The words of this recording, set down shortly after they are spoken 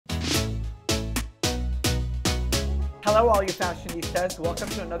Hello, all you fashionistas. Welcome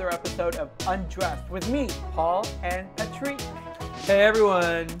to another episode of Undressed with me, Paul and Patrice. Hey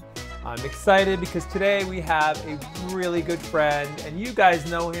everyone, I'm excited because today we have a really good friend, and you guys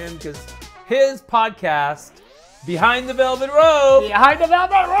know him because his podcast, Behind the Velvet Rope. Behind the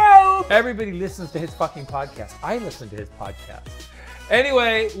Velvet Rope! Everybody listens to his fucking podcast. I listen to his podcast.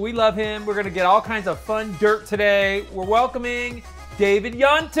 Anyway, we love him. We're going to get all kinds of fun dirt today. We're welcoming David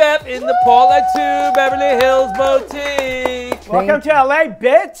Yontef in the Paula 2 Beverly Hills Boutique. Welcome to LA,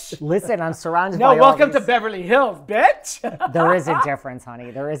 bitch! Listen, I'm surrounded No, by welcome to Beverly Hills, bitch! There is a difference, honey.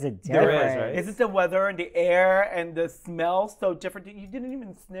 There is a difference. There is, right? Isn't the weather and the air and the smell so different? You didn't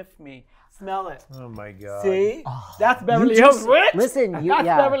even sniff me. Smell it. Oh my God. See? That's Beverly Hills rich. Listen, That's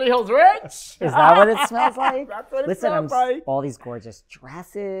Beverly Hills rich. Is that what it smells like? That's what it Listen, smells like. all these gorgeous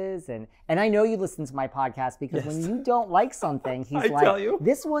dresses, and I know you listen to my podcast because when you don't like something, he's like, tell you.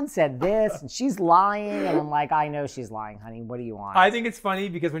 this one said this, and she's lying, and I'm like, I know she's lying, honey. What do you want? I think it's funny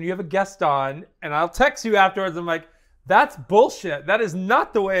because when you have a guest on, and I'll text you afterwards, I'm like, that's bullshit. That is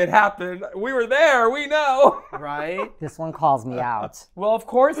not the way it happened. We were there. We know. Right? This one calls me out. Well, of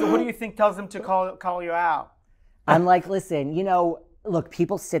course. What do you think tells him to call you out? I'm like, listen, look,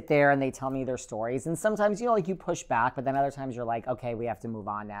 people sit there and they tell me their stories, and sometimes, you push back, but then other times you're like, okay, we have to move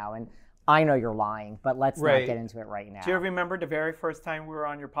on now, and I know you're lying, but let's not get into it right now. Do you remember the very first time we were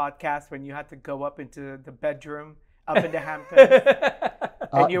on your podcast when you had to go up into the bedroom up in the Hamptons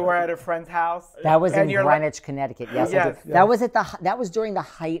and you were at a friend's house? That was in you're Greenwich, Connecticut. Yes, Yes. I did. That was during the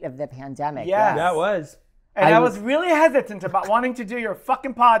height of the pandemic. Yes. That was. And I was really hesitant about wanting to do your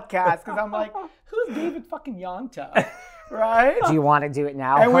fucking podcast because I'm like, who's David fucking Yontef? Right? Do you want to do it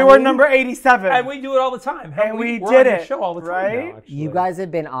now? And we honey? were number 87. And we do it all the time. And we we're did on the it, show all the time right? now, actually. You guys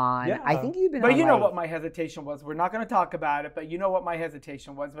have been on. Yeah. I think you've been on. But you know like- what my hesitation was? We're not going to talk about it, but you know what my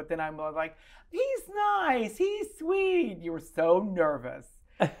hesitation was? But then I'm like, he's nice. He's sweet. You were so nervous.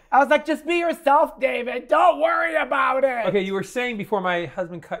 I was like, just be yourself, David. Don't worry about it. Okay, you were saying before my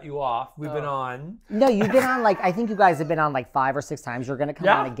husband cut you off, we've been on. No, you've been on I think you guys have been on 5 or 6 times. You're going to come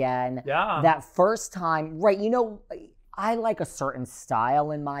on again. Yeah. That first time, right, I like a certain style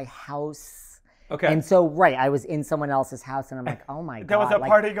in my house. Okay. And so, right, I was in someone else's house and I'm like, oh my God. There was a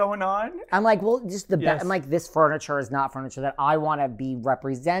party going on? I'm like, well, just Yes. I'm like, this furniture is not furniture that I want to be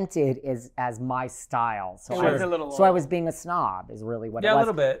represented as my style. So, Sure. I was being a snob is really what it was. Yeah, a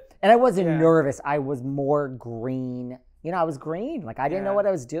little bit. And I wasn't nervous. I was more green. I was green. I didn't know what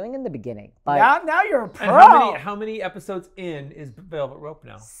I was doing in the beginning. But Now you're a pro. And how many episodes in is Velvet Rope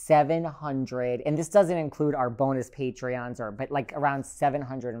now? 700, and this doesn't include our bonus Patreons, but around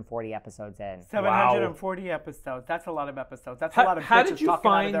 740 episodes in. 740 episodes. That's a lot of episodes. That's a lot of How bitches did you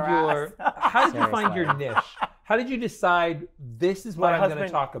talking out of find their your ass. How did you find your niche? How did you decide this is what I'm going to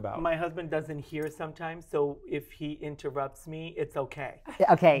talk about? My husband doesn't hear sometimes, so if he interrupts me, it's okay.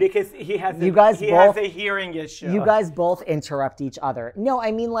 Okay. Because he has has a hearing issue. You guys both interrupt each other. No,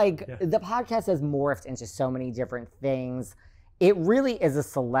 I mean the podcast has morphed into so many different things. It really is a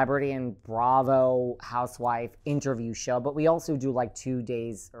celebrity and Bravo housewife interview show, but we also do 2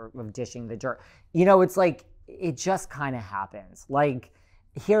 days of dishing the dirt. It's it just kind of happens.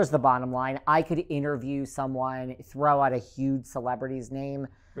 Here's the bottom line. I could interview someone, throw out a huge celebrity's name.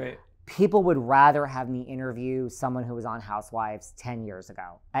 Right. People would rather have me interview someone who was on Housewives 10 years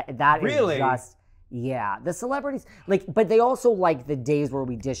ago. That is just... Yeah, the celebrities, but they also like the days where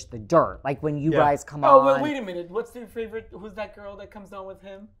we dish the dirt. Like when you guys come on. Oh, well, wait a minute. What's your favorite? Who's that girl that comes on with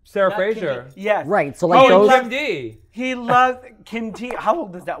him? Sarah Fraser. Yes. Right, so Oh, and Kim D. He loves Kim T. How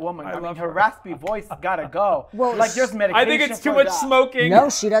old is that woman? I mean, her raspy voice gotta go. Well, there's medication. I think it's too much smoking. No,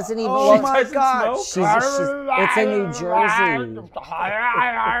 she doesn't even. Oh she my doesn't God! It's in New Jersey.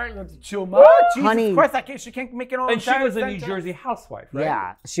 It's too much. Honey. Jesus Christ, she can't make it all. And she was a New Jersey housewife, right?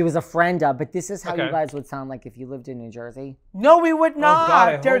 Yeah, she was a friend of, but this is how you guys would sound like if you lived in New Jersey. No, we would not. God,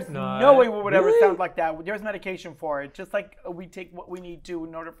 I There's hope not. no way we would ever Really? sound like that. There's medication for it. Just like we take what we need to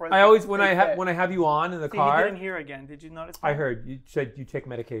in order for us. I always when stay fit. I have you on in the See, car. he didn't hear again. Did you notice that? I heard you said you take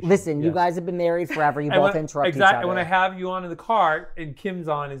medication. Listen, you Yes. guys have been married forever. You And both when- interrupt each exactly. other. When I have you on in the car and Kim's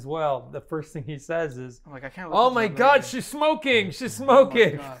on as well, the first thing he says is, I'm like, I can't. "Oh listen my to God, that she's smoking! She's lady.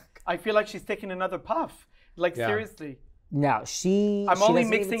 smoking!" God. I feel like she's taking another puff. Like Yeah. seriously. No, she. I'm she only doesn't even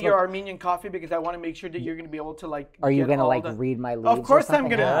mixing smoke. your Armenian coffee because I want to make sure that you're going to be able to Are you get gonna all the- read my leaves? Of course or I'm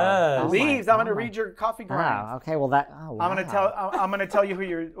something? gonna Yes. Oh my leaves. I'm gonna God. read your coffee grinds. Oh, okay. Well, that. Oh, wow. I'm gonna tell you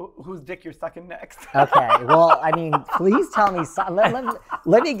whose dick you're sucking next. Okay. Well, I mean, please tell me.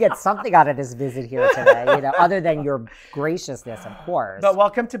 Let me get something out of this visit here today. Other than your graciousness, of course. But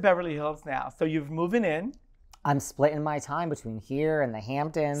welcome to Beverly Hills now. So you've moving in. I'm splitting my time between here and the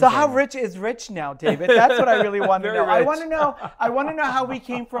Hamptons. So how and- rich is rich now, David? That's what I really want to Very know. I rich. want to know. I want to know how we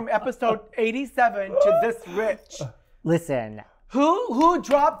came from episode 87 to this rich. Listen, Who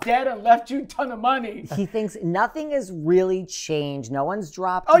dropped dead and left you a ton of money? he thinks nothing has really changed. No one's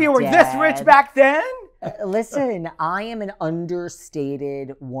dropped Oh, you were this dead. rich back then? Listen, I am an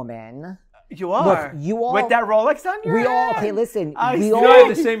understated woman. You are. you all- with that Rolex on your We all head? okay. Listen, I we see. You all know, I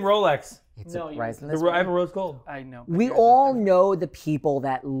have the same Rolex. It's No, a you- rise in The this I have a rose gold. I know. but We yours is all different. know the people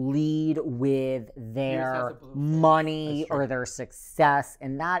that lead with Yours has their a blue face. money or their success,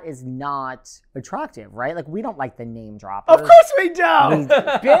 and that is not attractive, right? Like, we don't like the name droppers. Of course we don't.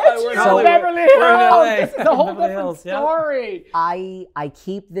 Bitch, We're in you're Hollywood. Beverly We're in Hills. LA. This is a whole Beverly different Hills, yeah. story. I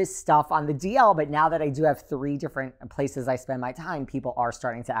keep this stuff on the DL, but now that I do have 3 different places I spend my time, people are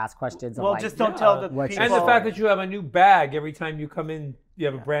starting to ask questions of Well, like, just don't tell the What's people. And the fact that you have a new bag every time you come in, you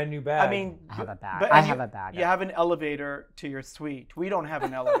have a brand new bag. I mean, I have a bag. but- I and have you- a bag. You have an elevator to your suite. We don't have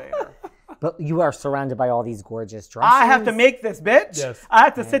an elevator. But you are surrounded by all these gorgeous dresses. I have to make this, bitch. Yes. I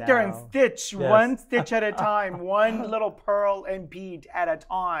have to I sit there and know. stitch Yes. one stitch at a time, one little pearl and bead at a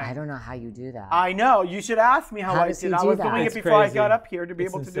time. I don't know how you do that. I know. You should ask me how How I does did. he I do was that? doing It's it before I crazy. got up here to be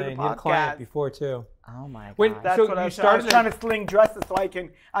It's able to do the insane. You had a client podcast. before too. Oh my god. When- That's So what I you was, started trying to sling dresses so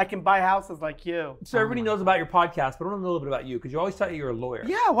I can buy houses like you. So everybody knows about your podcast, but I want to know a little bit about you because you always thought you were a lawyer.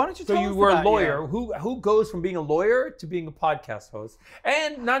 Yeah, why don't you So tell you us were a about lawyer. you? Who goes from being a lawyer to being a podcast host,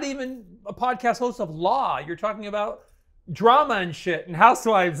 and not even a podcast host of law? You're talking about drama and shit and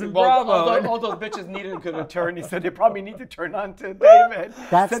housewives and Well, Bravo. all those bitches needed a good attorney, so they probably need to turn on to David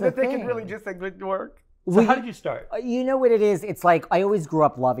That's so the that they can thing. really do some good work. So how did you start? You know what it is? It's like I always grew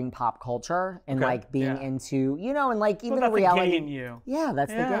up loving pop culture and Okay. like being Yeah. into, and like even Well, that's reality. the gay in you. Yeah,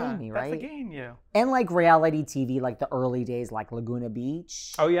 that's the gay in me, right? That's the gay in you. And like reality TV, like the early days, like Laguna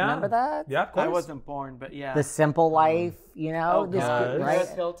Beach. Oh yeah, Remember that? Yeah, of course. I wasn't born, but yeah. The Simple Life, Oh, this God. right? Paris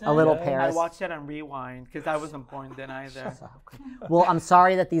Hilton? A little Yeah. Paris. I watched that on Rewind because I wasn't born then either. Well, I'm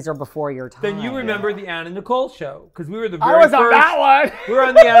sorry that these are before your time. Then you remember the Anna Nicole show because we were the very I was first. on that one. We were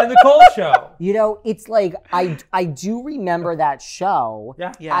on the Anna Nicole show. It's like I do remember that show.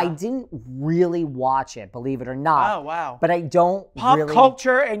 Yeah. Yeah. I didn't really watch it, believe it or not. Oh wow. But I don't Pop really.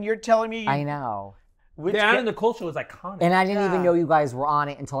 culture, and you're telling me I know. which The Anna ga- Nicole show was iconic. And I didn't even Yeah. know you guys were on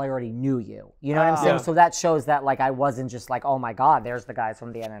it until I already knew you. You know what I'm saying? Yeah. So that shows that like I wasn't just like, oh my God, there's the guys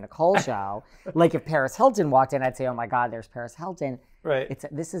from the Anna Nicole show. Like if Paris Hilton walked in, I'd say, oh my God, there's Paris Hilton. right.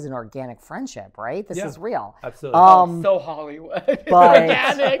 This is an organic friendship, right? This Yeah. is real. Absolutely. so Hollywood. It's but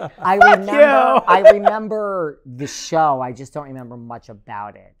organic. I remember the show. I just don't remember much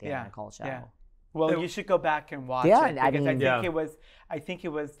about it. The Anna Nicole show. Yeah. Well, you should go back and watch Yeah, it I because mean- Yeah. I think it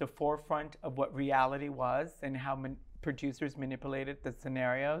was the forefront of what reality was and how producers manipulated the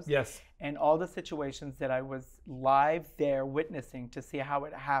scenarios. yes. And all the situations that I was live there witnessing to see how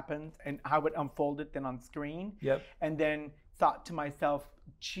it happened and how it unfolded then on screen. Yep. And then thought to myself,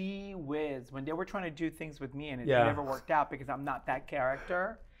 gee whiz, when they were trying to do things with me and it Yeah. never worked out because I'm not that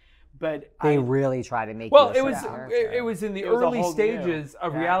character. But They really try to make Well, you a it was certain character. it was in the It was a early whole stages new-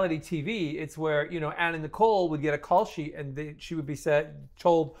 of yeah. reality TV. It's where Anna Nicole would get a call sheet and she would be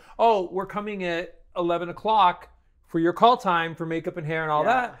told, "Oh, we're coming at 11 o'clock for your call time for makeup and hair and all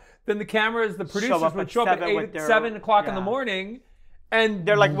Yeah. that." Then the cameras, the producers up would at show up at 7 with their- 7 o'clock in the yeah. morning, and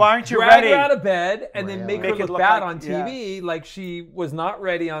They're like, "Why aren't you drag ready?" her out of bed and then Really? make Make her it look look bad like- on TV, like she was not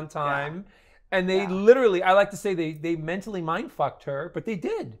ready on time. Yeah. And they literally, I like to say they mentally mind fucked her, but they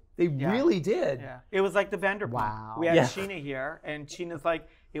did. They Yeah. really did. Yeah, it was like the Vanderpump. Wow. We had Yeah. Sheena here, and Sheena's like,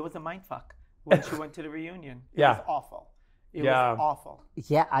 it was a mindfuck when she went to the reunion. It Yeah. was awful. It Yeah. was awful.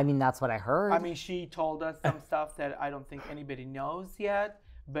 Yeah, I mean that's what I heard. I mean, she told us some stuff that I don't think anybody knows yet,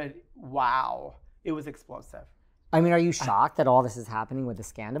 but wow, it was explosive. are you shocked that all this is happening with the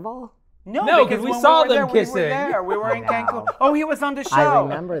Scandival? No, because 'cause we when saw were them there, kissing. We were there. We were in I Cancun. know. Oh, he was on the show. I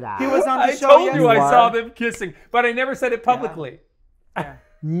remember that. He was on the I show. told you I yesterday. saw them kissing, but I never said it publicly. Yeah.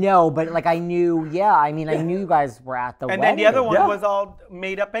 No, but like I knew. Yeah, I mean I knew you guys were at the And wedding. then the other one Yeah. was all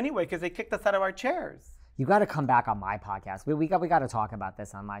made up anyway because they kicked us out of our chairs. You got to come back on my podcast. We got to talk about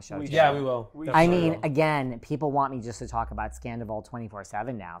this on my show. We too. Yeah, we will. We- I Definitely mean, will. again, people want me just to talk about Scandival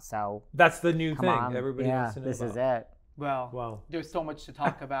 24/7 now. So That's the new come thing. on, Everybody yeah, wants to know this about. is it. Well, Wow. there's so much to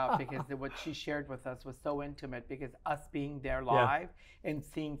talk about because what she shared with us was so intimate because us being there live and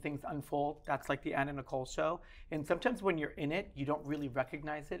seeing things unfold, that's like the Anna Nicole show. And sometimes when you're in it, you don't really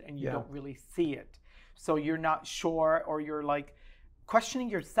recognize it and you Yeah. don't really see it. So you're not sure or you're like questioning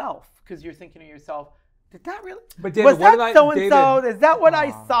yourself because you're thinking to yourself, did that really? But David, was what that did I- so-and-so? David- Is that what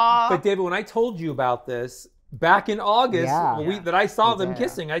I saw? But David, when I told you about this, back in August Yeah. that I saw them did.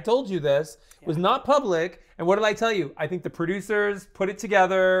 kissing. I told you this. It was not public. And what did I tell you? I think the producers put it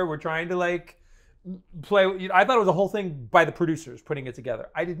together. We're trying to like play. I thought it was a whole thing by the producers putting it together.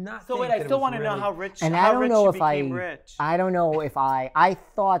 I did not. So think wait, that I it still was want to know really- how rich. And how I don't rich know you if became rich. I don't know if I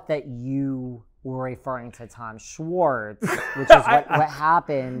thought that you were referring to Tom Schwartz, which is what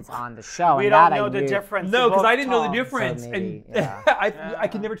happens on the show. We and don't that know I the knew. difference. No, They're because both I didn't know the Toms. difference, So maybe, and yeah. I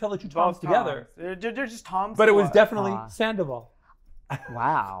could never tell the two Both Toms together. They're just Toms. But it was what? definitely Sandoval.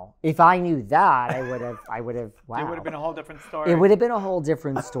 Wow. If I knew that, I would have. Wow. It would have been a whole different story. It would have been a whole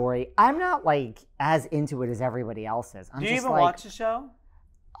different story. I'm not like as into it as everybody else is. I'm Do you just even like, watch the show?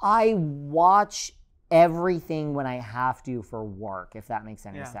 I watch everything when I have to for work, if that makes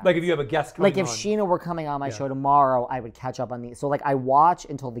any Yeah. sense. Like if you have a guest coming Like if on. Sheena were coming on my show tomorrow, I would catch up on the. So like I watch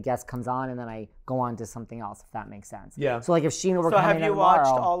until the guest comes on, and then I go on to something else, if that makes sense. Yeah. So like if Sheena were So coming have on you tomorrow,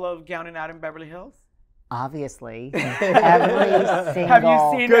 watched all of Gown and Out in Beverly Hills? obviously every single. Have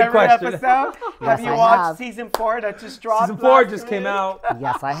you seen Good every question. episode? Have Yes, you I watched have. season 4 that just dropped? Season 4 last just came week? out.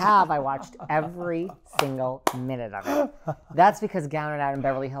 Yes, I have. I watched every single minute of it. That's because Gown and Out in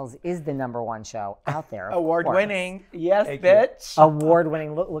Beverly Hills is the #1 show out there. of Award course. winning. Yes, Thank you. bitch.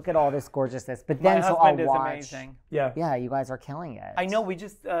 Award-winning. Look at all this gorgeousness. But My then so I'll husband is watch. amazing. Yeah. Yeah, you guys are killing it. I know we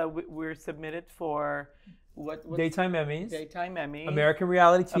just we're submitted for what's Daytime Emmys, Daytime Emmy, American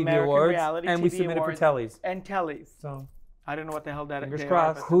Reality TV American Awards, Reality and we TV submitted Awards, for Tellies. and Tellies. So I don't know what the hell that Fingers they are,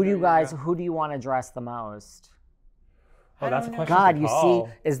 crossed. but Who do there you guys? go. Who do you want to dress the most? Oh, that's a don't know. question. God, for you Paul.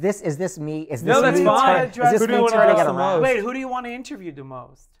 see, is this me? Is this No, that's me fine. turn- Who Is do you this wanna me dress trying to the get around? most? Wait, who do you want to interview the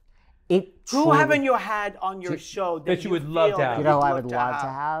most? It Who truly- haven't you had on your show that you would love feel to have? that You know, you'd I would love to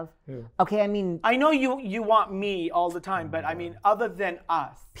have. Okay, I mean, I know you want me all the time, but I mean, other than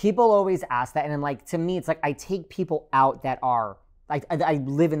us, people always ask that, and I'm like, to me, it's like I take people out that are like I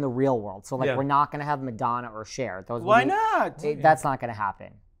live in the real world, so like Yeah. we're not gonna have Madonna or Cher. Those would why be- not? That's not gonna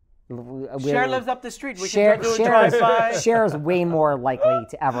happen. Cher lives up the street. We Cher, can do a Cher's, drive-by. Cher's way more likely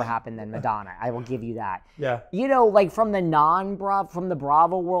to ever happen than Madonna. I will give you that. Yeah. You know, like from the from the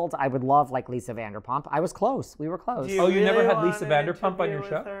Bravo world, I would love like Lisa Vanderpump. I was close. We were close. Do Oh, you never had want Lisa an Vanderpump on your interview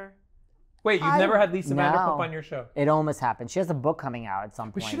show? with her? Wait, you've never had Lisa No. Vanderpump on your show? It almost happened. She has a book coming out at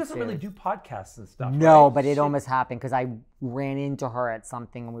some But point. she doesn't too. really do podcasts and stuff. No, right? but it almost happened because I ran into her at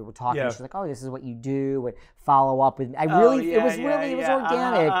something and we were talking. Yeah. She's like, "Oh, this is what you do," and follow up with me. It was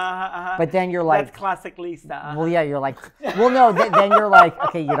organic. But then you're like, That's classic Lisa. well, yeah, you're like, well, no. Then you're like,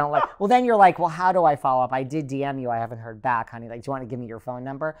 okay, you don't like. Well, then you're like, well, how do I follow up? I did DM you. I haven't heard back, honey. Like, do you want to give me your phone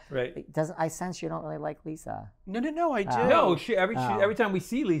number? Right. It doesn't I sense you don't really like Lisa? No, I do. No, every time we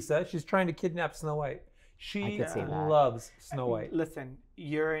see Lisa, she's trying to kidnap Snow White. She could see that. loves Snow White. Listen,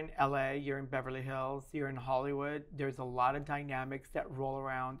 you're in LA, you're in Beverly Hills, you're in Hollywood. There's a lot of dynamics that roll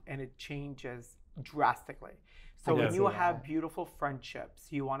around and it changes drastically. So can when see you that. have beautiful friendships,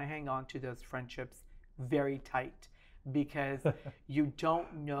 you want to hang on to those friendships very tight because you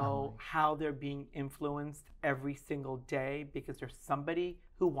don't know how they're being influenced every single day because there's somebody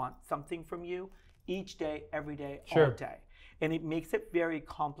who wants something from you each day, every day, Sure. all day. And it makes it very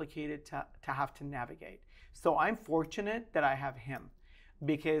complicated to have to navigate. So I'm fortunate that I have him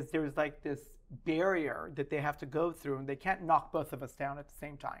because there's like this barrier that they have to go through and they can't knock both of us down at the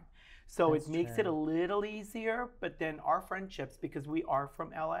same time. So it makes it a little easier, but then our friendships, because we are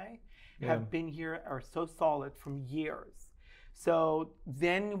from LA, have been here, are so solid from years. So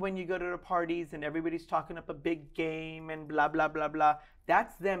then when you go to the parties and everybody's talking up a big game and blah, blah, blah, blah,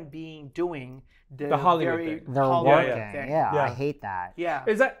 that's them doing the Hollywood very thing. They're Hollywood working. thing. Yeah, Yeah. I hate that. Yeah.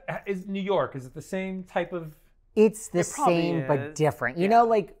 Is New York? Is it the same type of? It's the probably same but is. different. You Yeah. know,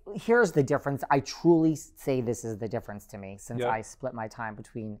 like here's the difference. I truly say this is the difference to me since Yeah. I split my time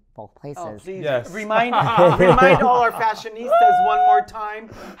between both places. Oh, please Yes. remind all our fashionistas one more time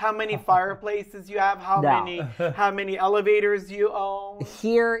how many fireplaces you have, how many elevators you own.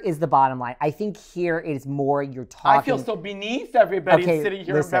 Here is the bottom line. I think here it is more you're talking. I feel so beneath everybody Okay, sitting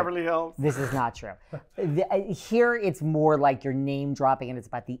here listen. in Beverly Hills. This is not true. Here it's more like you're name dropping and it's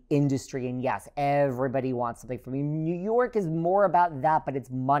about the industry. And yes, everybody wants something from you. New York is more about that, but it's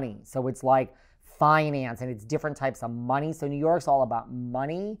money. So it's like finance and it's different types of money. So New York's all about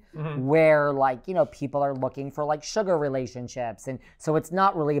money, where like, you know, people are looking for like sugar relationships. And so it's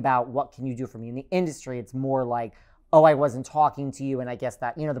not really about what can you do for me in the industry. It's more like, oh, I wasn't talking to you. And I guess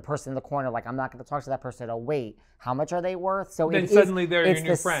that, you know, the person in the corner, like, I'm not going to talk to that person. Oh, wait, how much are they worth? So Then it suddenly is, they're it's your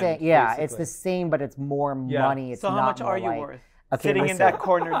new the friend, same. Yeah, it's basically. the same, but it's more money. It's So how not much more are you like, worth? sitting in that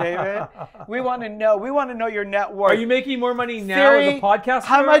corner, David. We want to know. We want to know your net worth. Are you making more money now Siri, as a podcaster?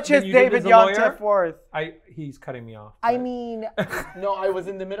 How much is David Yontef worth? He's cutting me off. I mean, no, I was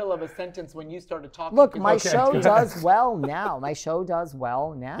in the middle of a sentence when you started talking. Look, my show does well now. My show does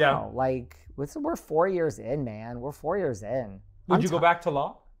well now. Yeah. Like, we're 4 years in, man. We're 4 years in. Would you go back to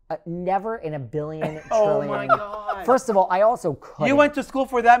law? Never in a billion trillion. Oh my God. First of all, I also couldn't. You went to school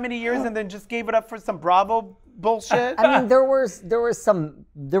for that many years and then just gave it up for some Bravo bullshit? I mean, there was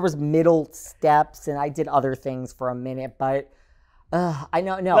middle steps, and I did other things for a minute, but I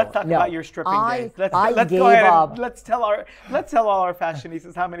know. No, let's talk about your stripping days. Let's gave go ahead up. And let's tell all our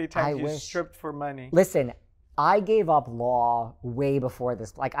fashionistas how many times you stripped for money. Listen, I gave up law way before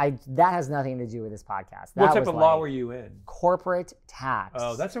this. Like, that has nothing to do with this podcast. What type of law were you in? Corporate tax.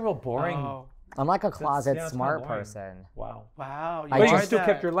 Oh, that's a real boring. Oh. I'm like a closet smart person. Wow. But you still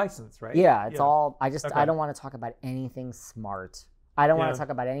kept your license, right? Yeah, it's all. I don't want to talk about anything smart. I don't want to talk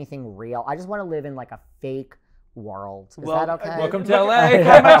about anything real. I just want to live in like a fake world. Is that okay? Welcome to LA.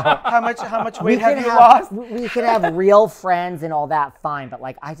 How much weight have you lost? We can have real friends and all that, fine. But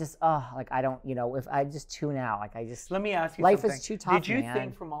like, I just, I don't, if I just tune out, like I just. Let me ask you life something. Is too tough, Did you man.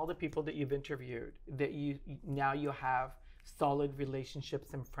 think from all the people that you've interviewed that you have solid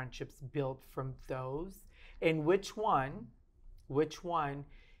relationships and friendships built from those? And which one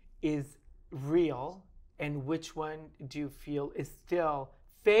is real and which one do you feel is still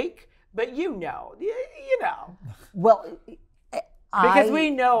fake? But you know. Well, because we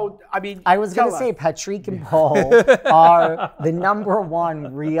know, I mean, I was going to say Patrick and Paul are the #1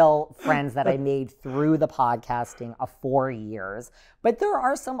 real friends that I made through the podcasting of 4 years. But there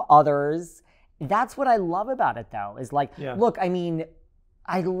are some others. That's what I love about it, though, is like, look, I mean,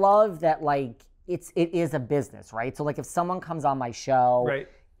 I love that, like, it is a business, right? So, like, if someone comes on my show, right,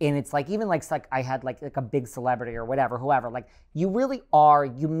 and it's like, even like I had like a big celebrity or whoever, like, you really are,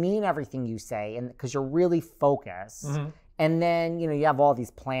 you mean everything you say, and because you're really focused. Mm-hmm. And then, you have all these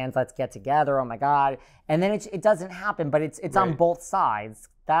plans, let's get together, oh my God. And then it doesn't happen, but it's right, on both sides.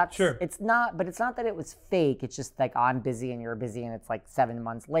 That's sure. It's not that it was fake. It's just like, I'm busy and you're busy, and it's like 7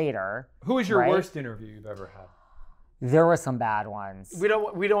 months later. Who was your worst interview you've ever had? There were some bad ones. We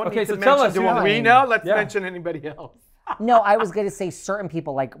don't okay, need so to tell mention us the one we know. Let's mention anybody else. No, I was going to say certain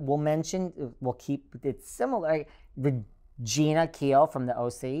people, like, we'll keep it similar. The Gina Keogh from the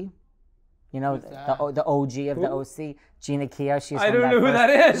OC. The OG of the OC, Gina Keogh. I don't know who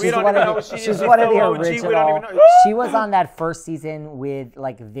that is. She's one of the original. She was on that first season with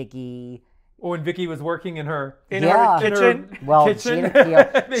like Vicky. Oh, and Vicky was working in her kitchen. Gina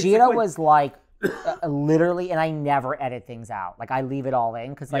Keogh. Gina was like literally, and I never edit things out. Like, I leave it all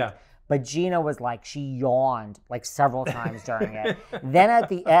in because like. Yeah. But Gina was like, she yawned like several times during it. Then at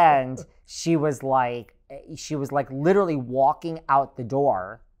the end, she was like literally walking out the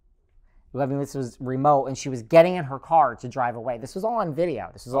door. I mean, this was remote, and she was getting in her car to drive away. This was all on video.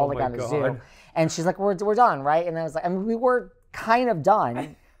 This was all like on the Zoom. And she's like, we're done, right? And I was like, I mean, we were kind of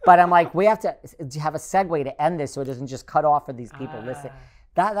done, but I'm like, we have to have a segue to end this so it doesn't just cut off for these people listening.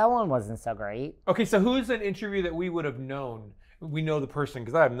 That one wasn't so great. Okay, so who's an interview that we would have known? We know the person,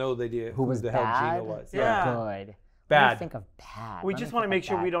 because I have no idea who the hell Gina was. Yeah. Good. Bad. Let me think of bad. We just want to make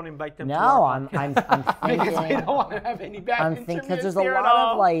sure we don't invite them. No, to our I'm thinking. Because we don't want to have any bad I'm thinking because there's a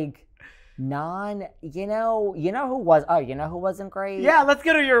lot of like you know who was. Oh, you know who wasn't great? Yeah, let's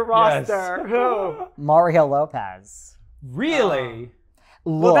go to your roster. Yes. Who? Mario Lopez. Really?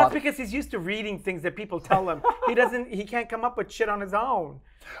 Well, that's because he's used to reading things that people tell him. He can't come up with shit on his own.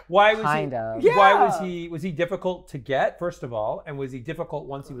 Why was kind of. Yeah. Why was he difficult to get, first of all, and was he difficult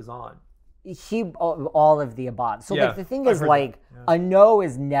once he was on? All of the above. So like the thing is like a no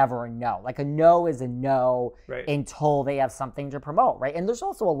is never a no. Like a no is a no until they have something to promote, right? And there's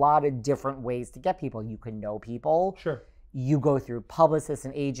also a lot of different ways to get people. You can know people. Sure. You go through publicists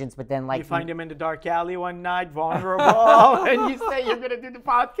and agents, but then like you find him in the dark alley one night, vulnerable, and you say you're gonna do the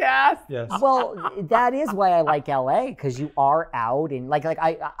podcast. Yes. Well, that is why I like LA, because you are out and like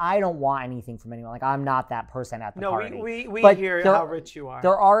I don't want anything from anyone. Like, I'm not that person at the party. No, we but hear how rich you are.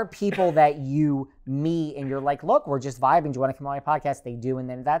 There are people that you meet and you're like, look, we're just vibing. Do you want to come on my podcast? They do, and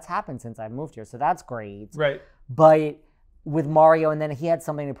then that's happened since I've moved here, so that's great. Right. But with Mario, and then he had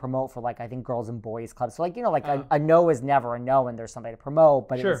something to promote for, like, I think Girls and Boys Club. So, like, a no is never a no when there's something to promote.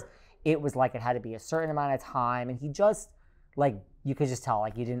 But it was like it had to be a certain amount of time. And he just, like, you could just tell,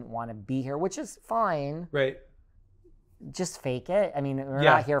 like, you didn't want to be here, which is fine. Right. Just fake it. I mean, we're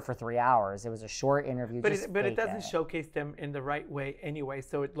not here for 3 hours. It was a short interview. But it doesn't showcase them in the right way anyway,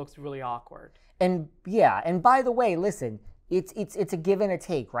 so it looks really awkward. And, yeah. And by the way, listen, it's a give and a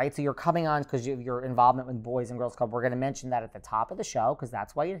take, right? So you're coming on because of your involvement with Boys and Girls Club. We're going to mention that at the top of the show because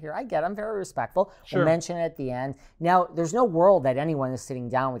that's why you're here. I'm very respectful. Sure. We'll mention it at the end. Now, there's no world that anyone is sitting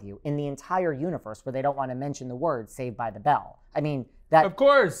down with you in the entire universe where they don't want to mention the word Saved by the Bell. I mean, of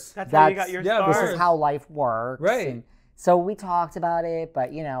course. That's how you got your start. This is how life works. Right. And so we talked about it,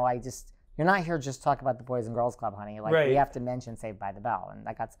 but you're not here just to talk about the Boys and Girls Club, honey. Like we have to mention Saved by the Bell, and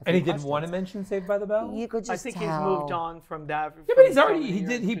I got. And he didn't want to mention Saved by the Bell. You could just. I think he's moved on from that. Yeah, but he's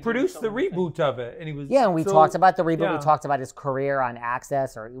already. He produced the reboot of it, and he was. Yeah, and we talked about the reboot. Yeah. We talked about his career on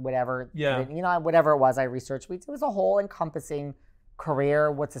Access or whatever. Yeah. Whatever it was, I researched. It was a whole encompassing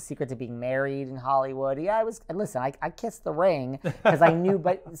career. What's the secret to being married in Hollywood? Yeah, I kissed the ring because I knew.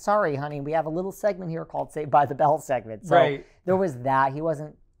 But sorry, honey, we have a little segment here called Saved by the Bell segment. So there was that. He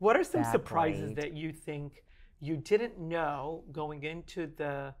wasn't. What are some surprises that you think you didn't know going into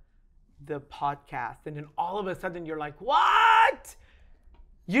the podcast, and then all of a sudden you're like, "What?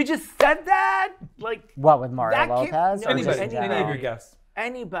 You just said that?" Like what with Mario Lopez? Anybody, any of your guests?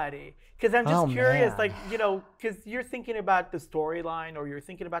 Anybody? Because I'm just curious, because you're thinking about the storyline, or you're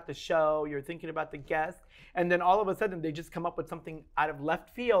thinking about the show, you're thinking about the guest, and then all of a sudden they just come up with something out of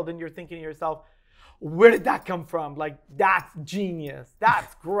left field, and you're thinking to yourself, where did that come from? Like, that's genius.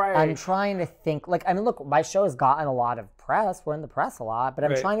 That's great. I'm trying to think. Look, my show has gotten a lot of press. We're in the press a lot. But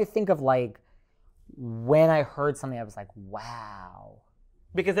I'm trying to think of, when I heard something, I was like, wow.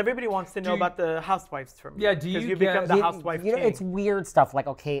 Because everybody wants to know about the housewives from you. Yeah, do you Because you become the housewife king. It's weird stuff. Like,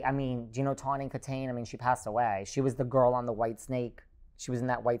 okay, I mean, do you know Tawny Kitaen? I mean, she passed away. She was the girl on the White Snake. She was in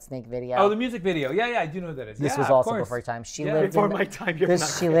that White Snake video. Oh, the music video. Yeah, I do know who that is. This was also before your time. She lived before my time.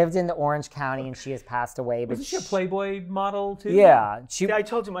 She lived in the Orange County, and she has passed away. But wasn't she a Playboy model too? Yeah. I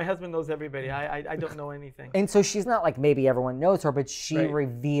told you my husband knows everybody. I don't know anything. And so she's not like maybe everyone knows her, but she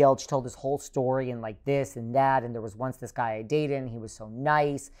revealed, she told this whole story and like this and that. And there was once this guy I dated, and he was so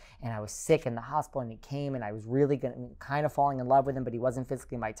nice, and I was sick in the hospital, and he came, and I was really kind of falling in love with him, but he wasn't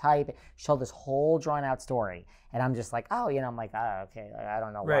physically my type. She told this whole drawn out story. And I'm just like, I'm like, oh, okay, I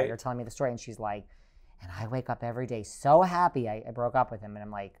don't know why you're telling me the story. And she's like, and I wake up every day so happy I broke up with him. And I'm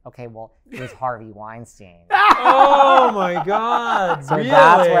like, okay, well, it was Harvey Weinstein. Oh my God. So really?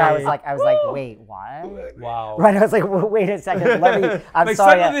 That's where I was like, wait, what? Wow. Right, I was like, wait a second, I'm sorry.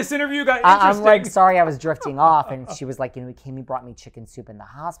 Suddenly this interview got interesting. I'm like, sorry, I was drifting off. And she was like, he came, he brought me chicken soup in the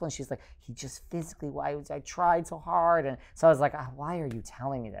hospital. And she's like, he just physically, I tried so hard. And so I was like, why are you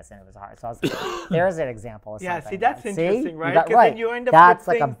telling me this? And it was hard. So I was like, there's an example of something. See, that's interesting, right? Right. You end up that's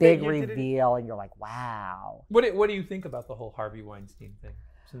with like a big that reveal, and you're like, wow. What do you think about the whole Harvey Weinstein thing,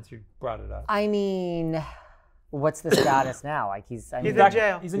 since you brought it up? I mean, what's the status now? Like he's in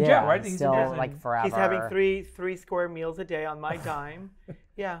jail. He's in jail, right? He's still in like forever. He's having three square meals a day on my dime.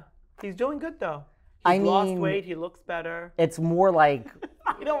 Yeah, he's doing good though. He's lost weight. He looks better. It's more like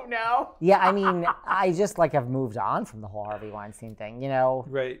I don't know. Yeah, I mean, I just have moved on from the whole Harvey Weinstein thing.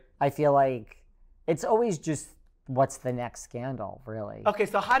 Right. I feel like it's always just what's the next scandal, really. Okay,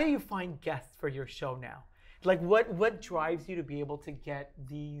 so how do you find guests for your show now? Like, what drives you to be able to get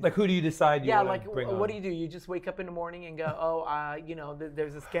these? Like, who do you decide you want to bring on? What do? You just wake up in the morning and go,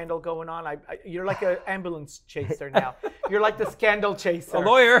 there's a scandal going on. You're like an ambulance chaser now. You're like the scandal chaser. A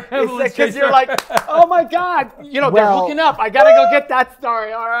lawyer, ambulance chaser. Because you're like, oh my God, they're hooking up. I gotta go get that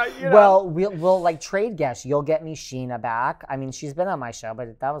story. All right. Well, we'll like trade guests. You'll get me Sheena back. I mean, she's been on my show,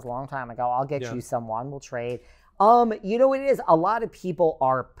 but that was a long time ago. I'll get you someone. We'll trade. You know what it is? A lot of people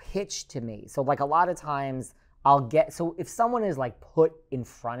are pitched to me. So like a lot of times so if someone is like put in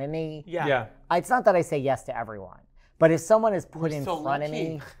front of me, it's not that I say yes to everyone, but if someone is put in front of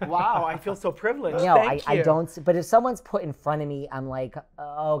me, wow, I feel so privileged. No, I don't. But if someone's put in front of me, I'm like,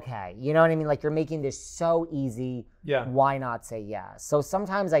 okay, you know what I mean? Like you're making this so easy. Yeah. Why not say yes? So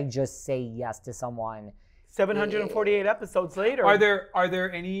sometimes I just say yes to someone. 748 episodes later. Are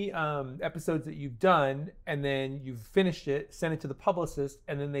there any episodes that you've done and then you've finished it, sent it to the publicist,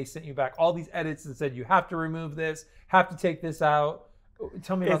 and then they sent you back all these edits and said you have to remove this, have to take this out?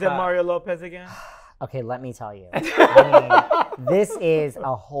 Tell me about that. Is it Mario Lopez again? Okay, let me tell you. I mean, this is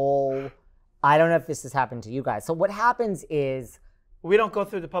a whole. I don't know if this has happened to you guys. So what happens is. We don't go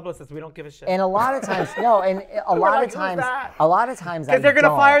through the publicist. We don't give a shit. And a lot of times, a lot of times, because they're gonna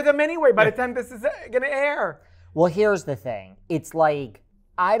fire them anyway by the time this is gonna air. Well, here's the thing. It's like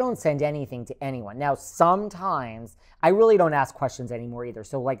I don't send anything to anyone. Now, sometimes I really don't ask questions anymore either.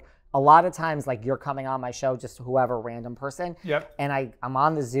 So, like a lot of times, like you're coming on my show, just whoever random person. Yep. And I'm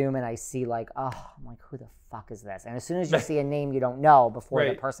on the Zoom and I see like, I'm like, who the fuck is this? And as soon as you see a name you don't know before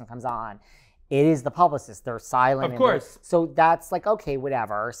the person comes on. it is the publicist. They're silent. Of course. So that's like, okay,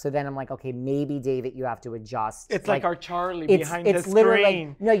 whatever. So then I'm like, okay, maybe David, you have to adjust. It's like our Charlie behind the screen. Literally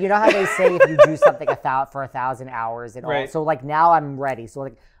like, no, you know how they say if you do something for 1,000 hours and all. So like now I'm ready. So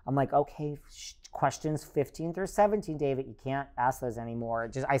like I'm like, okay, questions 15 through 17, David, you can't ask those anymore.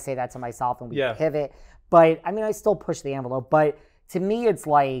 Just I say that to myself and we pivot. But I mean, I still push the envelope. But to me, it's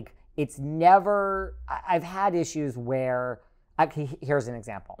like, it's never, I've had issues where, here's an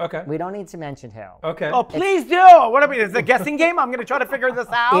example. Okay. We don't need to mention who. Okay. Oh, please do. What I mean, is it a guessing game? I'm going to try to figure this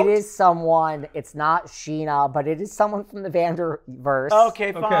out. It is someone, it's not Sheena, but it is someone from the Vanderverse.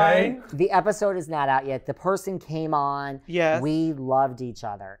 Okay, fine. The episode is not out yet. The person came on. Yes. We loved each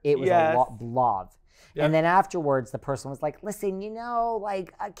other. It was a love. Yep. And then afterwards, the person was like, listen, you know,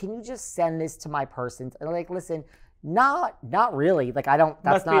 like, can you just send this to my person? And like, listen, not really. Like, I don't,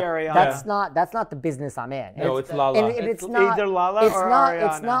 that's not the business I'm in. No, it's Lala. And it's not, either Lala or Ariana.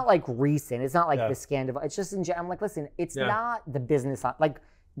 It's not like recent. It's not like the scandal. It's just in general. I'm like, listen, it's not the business. Like,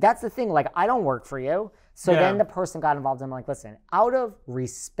 that's the thing. Like, I don't work for you. So then the person got involved. And I'm like, listen, out of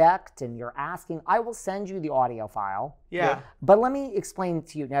respect and you're asking, I will send you the audio file. Yeah. But let me explain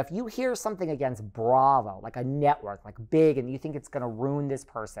to you. Now, if you hear something against Bravo, like a network, like big, and you think it's going to ruin this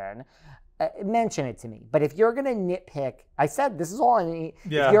person, mention it to me. But if you're going to nitpick, I said this is all I need.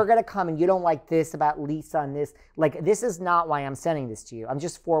 If you're going to come and you don't like this about Lisa and this, like, this is not why I'm sending this to you. I'm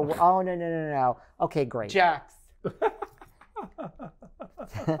just oh, no. Okay, great. Jax.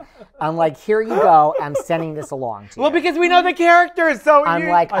 I'm like, here you go. I'm sending this along to you. Well, because we know the characters, so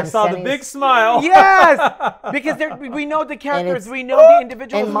I saw the big smile. Yes, because we know the characters, we know the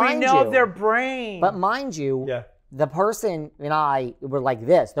individuals, we know their brain. But mind you, the person and I were like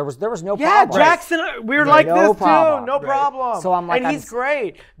this. There was no problem. Yeah, Jackson, we were like this too. No problem. So I'm like, and he's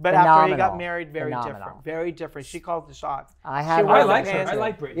great. But after he got married, very different. Very different. She calls the shots. I like her. I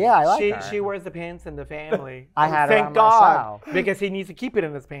like Britney. Yeah, I like her. She wears the pants in the family. I had her Thank God, because he needs to keep it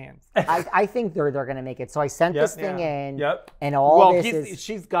in his pants. I think they're going to make it. So I sent this thing in. Yep. And all this is.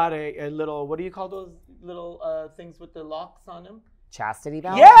 She's got a little. What do you call those little things with the locks on them? Chastity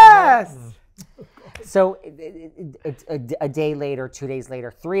belt. Yes. So a day later, 2 days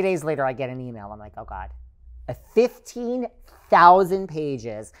later, 3 days later, I get an email. I'm like, oh God, 15,000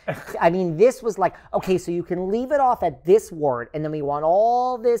 pages. I mean, this was like, okay, so you can leave it off at this word, and then we want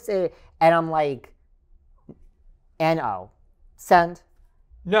all this, and I'm like, N-O, send.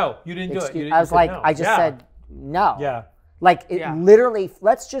 No, you didn't do it. I was like, no. I just said no. Yeah. Like, literally,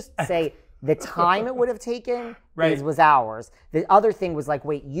 let's just say the time it would have taken was hours. The other thing was like,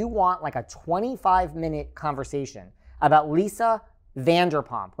 wait, you want like a 25-minute conversation about Lisa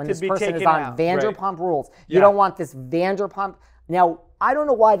Vanderpump when this person is on Vanderpump Rules. You don't want this Vanderpump. Now, I don't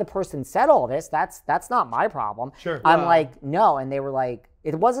know why the person said all this. That's not my problem. Sure. I'm like, no. And they were like,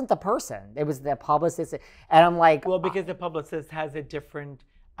 it wasn't the person. It was the publicist. And I'm like, well, because the publicist has a different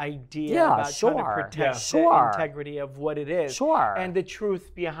idea about trying to protect the integrity of what it is. Sure. And the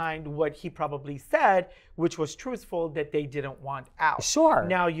truth behind what he probably said, which was truthful, that they didn't want out. Sure.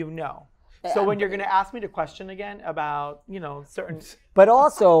 Now you know. So when you're going to ask me to question again about, certain but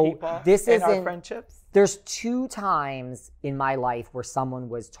also people this and isn't our friendships. There's 2 times in my life where someone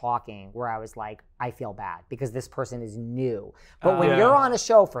was talking where I was like, I feel bad because this person is new. But when you're on a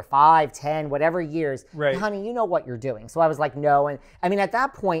show for 5, 10, whatever years, honey, you know what you're doing. So I was like, no. And I mean, at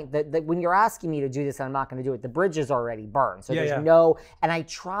that point, when you're asking me to do this and I'm not going to do it, the bridge is already burned. So there's no, and I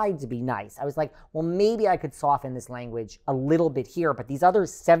tried to be nice. I was like, well, maybe I could soften this language a little bit here, but these other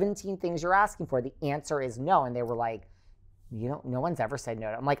 17 things you're asking for, the answer is no. And they were like, no one's ever said no.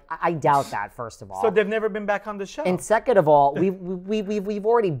 I'm like, I doubt that, first of all. So they've never been back on the show. And second of all, we've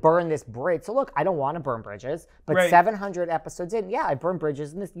already burned this bridge. So look, I don't want to burn bridges, but 700 episodes in, I burned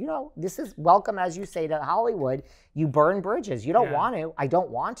bridges. And this is welcome, as you say, to Hollywood. You burn bridges. You don't want to. I don't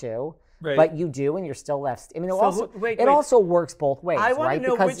want to. Right. But you do, and you're still left. I mean, it also works both ways. I want to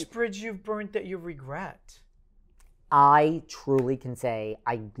know which bridge you've burnt that you regret. I truly can say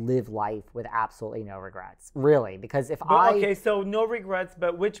I live life with absolutely no regrets, really, because okay, so no regrets,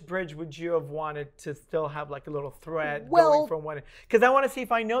 but which bridge would you have wanted to still have like a little thread going from one? Because I want to see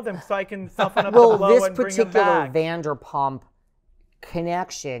if I know them so I can soften up the blow and bring them back. This particular Vanderpump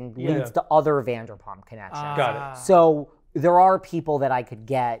connection leads to other Vanderpump connections. Got it. So there are people that I could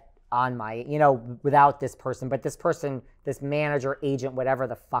get on my, without this person, but this person, this manager, agent, whatever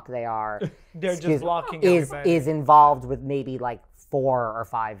the fuck they are, they're just blocking everybody. Is involved with maybe like 4 or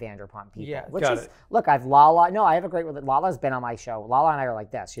 5 Vanderpump people. Yeah, which is, look, I have a great, Lala's been on my show. Lala and I are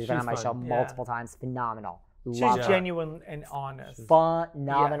like this. She's been on my show multiple times. Phenomenal. She's genuine and honest.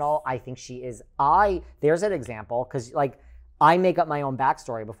 Phenomenal. Yes. I think she is. There's an example, because like, I make up my own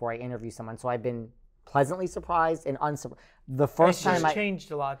backstory before I interview someone, so I've been pleasantly surprised and unsurprised. The first time I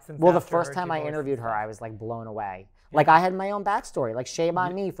changed a lot since. Well, the first time I interviewed her, I was like blown away. Like I had my own backstory, like shame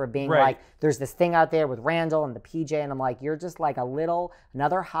on me for being like, there's this thing out there with Randall and the PJ, and I'm like, you're just like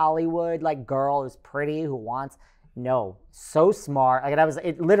another Hollywood like girl who's pretty who wants. No, so smart. Like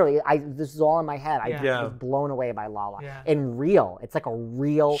this is all in my head. I was blown away by Lala. Yeah. And real. It's like a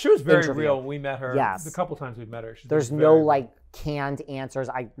real. She was very interview. real. We met her. Yes. The couple times we've met her. There's no like canned answers.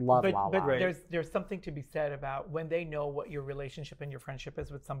 I love Lala. But there's something to be said about when they know what your relationship and your friendship is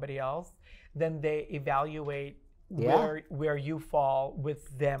with somebody else, then they evaluate where you fall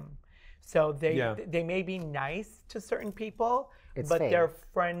with them. So they may be nice to certain people, but fake. They're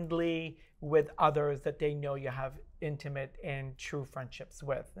friendly with others that they know you have intimate and true friendships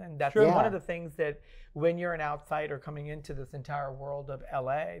with. And that's one of the things that when you're an outsider coming into this entire world of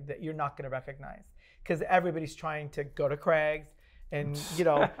LA that you're not going to recognize, because everybody's trying to go to Craig's and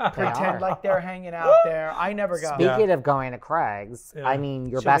pretend like they're hanging out there. I never go. Speaking of going to Craig's, I mean,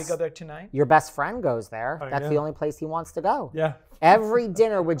 Should we go there tonight? Your best friend goes there. That's the only place he wants to go. Yeah. Every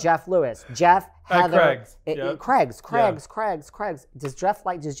dinner with Jeff Lewis. Jeff, Heather, Craig's. Craig's. Does Jeff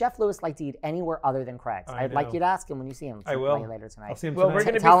Lewis like to eat anywhere other than Craig's? I'd like you to ask him when you see him. I will. Later tonight. I'll see him well, tonight. we're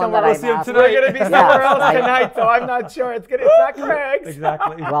going to be Tell him somewhere. that We'll see him tonight. We're going to be somewhere else tonight, so I'm not sure. It's not Craig's.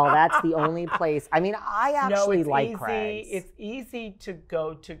 Exactly. Well, that's the only place. I mean, I actually like Craig's. It's easy to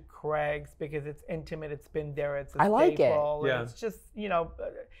go to Craig's because it's intimate. It's been there. It's a I like staple. it. Yeah. It's just,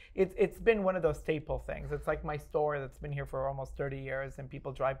 it's been one of those staple things. It's like my store that's been here for almost 30 years, and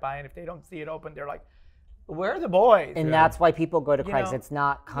people drive by, and if they don't see it open, they're like, where are the boys? And that's why people go to Craig's. know, It's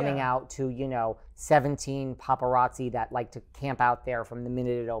not coming out to, 17 paparazzi that like to camp out there from the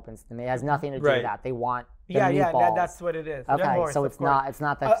minute it opens. It has nothing to do with that. They want the meatballs. That's what it is. Okay, course, so it's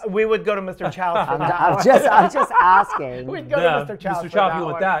not that. we would go to Mr. Chow's for that. I'm just asking. We'd go to Mr. Chow's Mr. for Chow, that you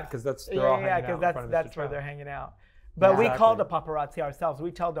want one. that because they're all hanging out. Yeah, because that's where they're hanging out. But we call the paparazzi ourselves. We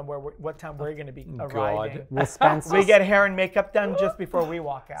tell them what time we're going to be arriving. Well, Spencer, we get hair and makeup done just before we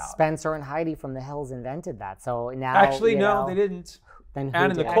walk out. Spencer and Heidi from The Hills invented that. So now, actually, no, they didn't. Then who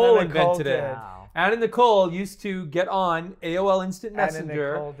Anna did? Nicole Anna Nicole invented it. did. Wow. Anna Nicole used to get on AOL Instant Anna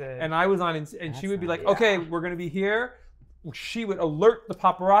Messenger, Nicole did. and I was on, and she would be like, "Okay, we're going to be here." She would alert the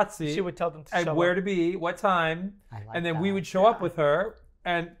paparazzi. She would tell them to show and where up. to be, what time, like and then that. we would show up with her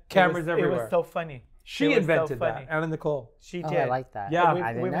and cameras everywhere. It was so funny. She invented that, Anna Nicole. She Oh, did. I like that.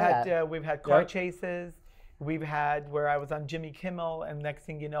 Yeah. We've had car chases. We've had where I was on Jimmy Kimmel, and next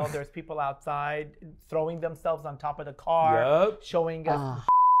thing you know, there's people outside throwing themselves on top of the car, showing us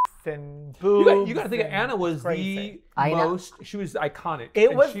and boobs. You got to think Anna was crazy. she was iconic.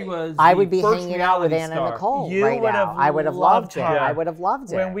 She was. I would be first hanging out with reality Anna star. Nicole You right would now. have I would have loved it. loved her. I would have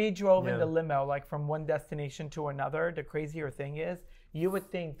loved it. When we drove in the limo, like from one destination to another, the crazier thing is, you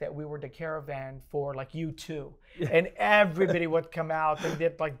would think that we were the caravan for like U2. And everybody would come out and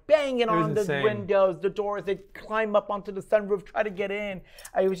they'd like banging on the windows, the doors, they'd climb up onto the sunroof, try to get in.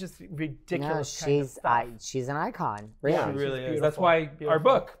 It was just ridiculous. No, she's an icon. Really. Yeah, she really is. beautiful. That's why our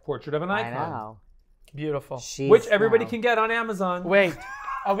book, Portrait of an Icon. I know. Beautiful. Which everybody can get on Amazon. Wait.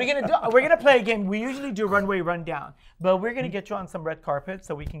 We're gonna play a game. We usually do Runway Rundown, but we're gonna get you on some red carpet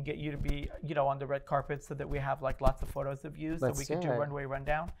so we can get you to be, on the red carpet so that we have like lots of photos of you, so we can do Runway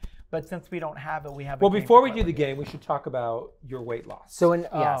Rundown. But since we don't have it, we have. Well, before we do the game, we should talk about your weight loss. So in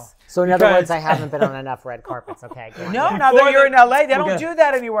other words, I haven't been on enough red carpets. Okay. No, now that you're in LA, they don't do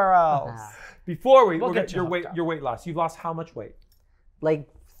that anywhere else. Before we'll get your weight loss. You've lost how much weight? Like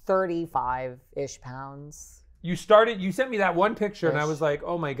 35-ish pounds. You sent me that one picture, and I was like,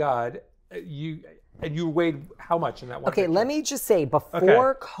 oh my God. You weighed how much in that one picture? Okay, let me just say,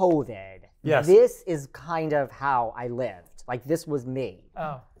 before COVID, this is kind of how I lived. Like, this was me.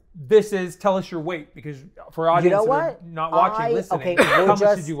 Oh. Tell us your weight, because for audience that are not watching, listening, how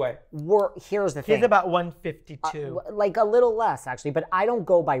much did you weigh? Here's the thing. He's about 152. Like a little less, actually, but I don't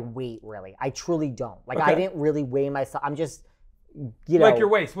go by weight, really. I truly don't. Like, I didn't really weigh myself. I'm just, Like your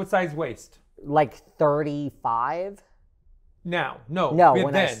waist. What size waist? Like 35. No,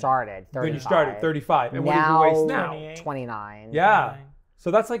 when I started, 35. When you started, 35. And now, what is your waist now? 29. Yeah. 29.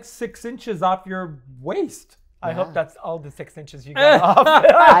 So that's like 6 inches off your waist. I hope that's all the 6 inches you got off.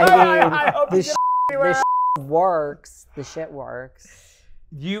 I mean, the works. The shit works.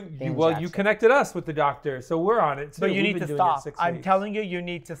 You connected us with the doctor, so we're on it too. But you need to stop. I'm telling you, you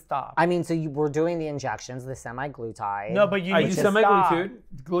need to stop. I mean, so we're doing the injections, the semi-glutide. No, but you need to stop.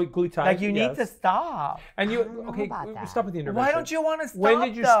 Glutide. Like you need to stop. And we stop with the intervention. Why don't you want to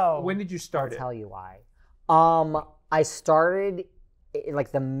stop? When did you start it? I'll tell you why. I started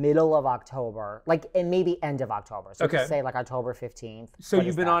like the middle of October, like and maybe end of October. So just say like October 15th. So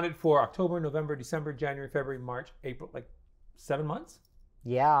you've been on it for October, November, December, January, February, March, April, like 7 months?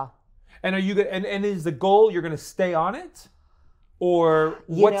 Yeah. And are you and is the goal you're going to stay on it? Or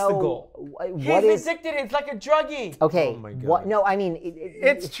what's the goal? He's addicted. It's like a druggie. Okay. Oh my God. What? No, I mean,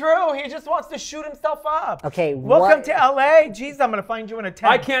 it's true. He just wants to shoot himself up. Okay. Welcome to LA. Jeez, I'm gonna find you in a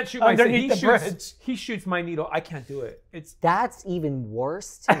tent. I can't shoot myself. Underneath the bridge. He shoots my needle. I can't do it. That's even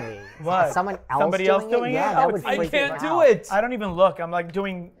worse to me. What? Somebody else doing it? Yeah, that would I freak can't me do out. it. I don't even look. I'm like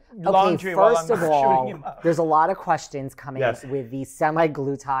doing Okay, laundry while I'm first of shooting all, him up. there's a lot of questions coming with the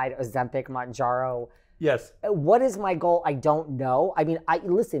semi-glutide Ozempic Mounjaro. Yes. What is my goal? I don't know. I mean,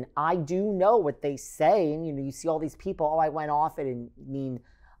 listen, I do know what they say, and you see all these people, I went off it, and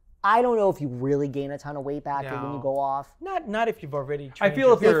I don't know if you really gain a ton of weight back when you go off. Not if you've already trained. I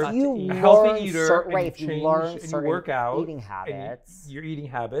feel if you're a healthy eater and you work out eating habits, your eating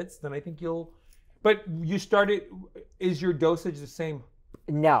habits, then I think you'll. But you started. Is your dosage the same?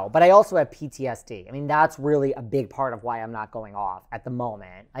 No, but I also have PTSD. I mean, that's really a big part of why I'm not going off at the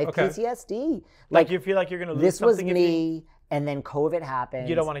moment. I have PTSD. Like you feel like you're going to lose this something. This was me, and then COVID happened.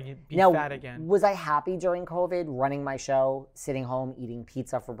 You don't want to be fat again. Was I happy during COVID, running my show, sitting home, eating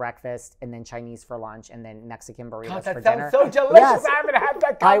pizza for breakfast, and then Chinese for lunch, and then Mexican burritos for dinner? That sounds so delicious. Yes, I haven't had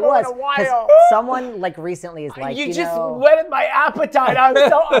that combo in a while. Someone like recently is like, you just whetted my appetite. I'm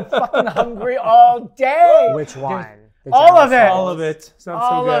fucking hungry all day. Which one? All of it. All of it. Sounds so good.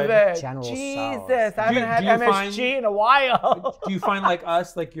 All of it. General Jesus, I haven't had MSG in a while. Do you find like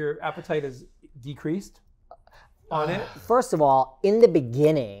us, like your appetite is decreased on it? First of all, in the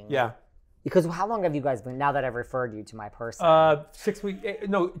beginning. Yeah. Because how long have you guys been, now that I've referred you to my person? 6 weeks,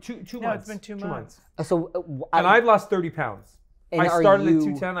 no, two months. No, it's been 2 months. So, and I've lost 30 pounds. And I started at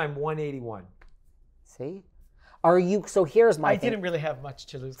 210, I'm 181. See? Are you, so here's my thing. I didn't really have much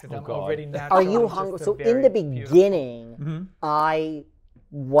to lose because I'm already natural. Are you hungry? So in the beginning, I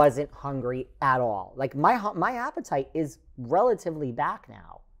wasn't hungry at all. Like my appetite is relatively back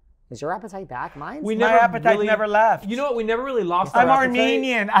now. Is your appetite back? Mine's my appetite never left. You know what? We never really lost I'm our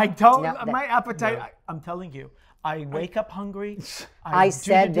Armenian. I don't, my appetite, I'm telling you. I wake up hungry. I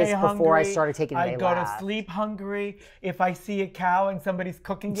said this before I started taking the I go to sleep hungry. If I see a cow and somebody's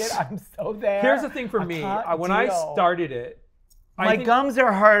cooking it, I'm so there. Here's the thing for me. When I started it, my gums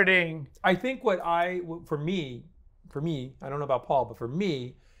are hurting. I think for me, I don't know about Paul, but for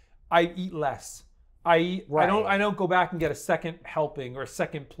me, I eat less. I don't go back and get a second helping or a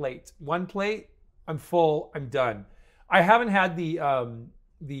second plate. One plate, I'm full, I'm done. I haven't had the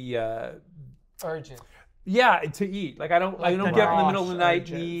urgent. Yeah, to eat. Like I don't get in the middle of the night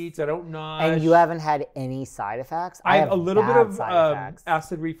and eat. I don't nosh. And you haven't had any side effects? I have a little bit of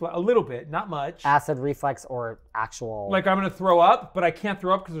acid reflux, a little bit, not much. Acid reflux or actual. Like I'm gonna throw up, but I can't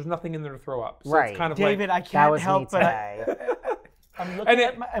throw up because there's nothing in there to throw up. So it's kind of David, I can't help but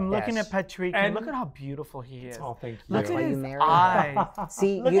I'm looking at Patrick and look at how beautiful he is. Oh, thank you. Look at his eyes.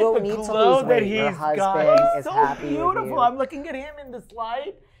 See, you don't need to lose weight. Your husband is so happy beautiful. with you. I'm looking at him in this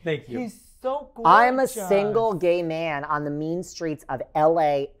light. Thank you. He's so gorgeous. I'm a single gay man on the mean streets of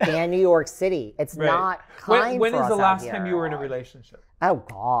LA and New York City. It's not kind When for is the us last out time here. you were in a relationship? Oh,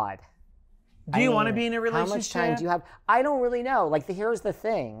 God. Do you want to be in a relationship? How much time do you have? I don't really know. Like, here's the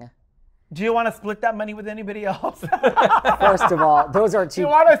thing. Do you want to split that money with anybody else? First of all, those are two. Do you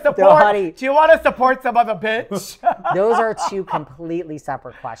want to support? Do you want to support some other bitch? Those are two completely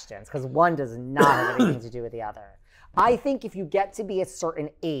separate questions because one does not have anything to do with the other. I think if you get to be a certain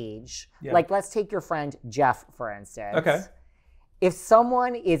age, like let's take your friend Jeff, for instance. Okay. If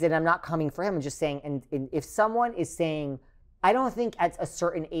someone is, and I'm not coming for him, I'm just saying, and if someone is saying, I don't think at a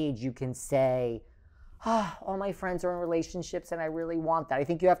certain age you can say, all my friends are in relationships and I really want that. I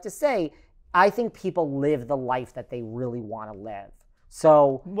think you have to say, I think people live the life that they really want to live.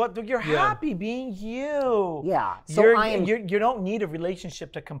 So you're happy being you. Yeah. So you don't need a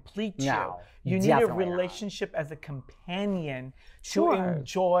relationship to complete you. No, you need a relationship as a companion to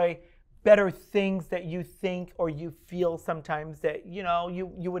enjoy better things that you think or you feel sometimes that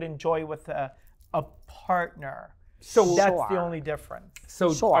you would enjoy with a partner. So that's the only difference.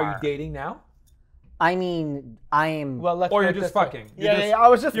 So are you dating now? I mean, I am. Well, or you're just fucking. I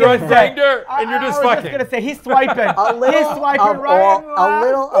was just. You're on Grindr and you're just fucking. I was just gonna say he's swiping. He's swiping a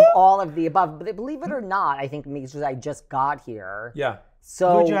little of all of the above. But believe it or not, I think because I just got here. Yeah.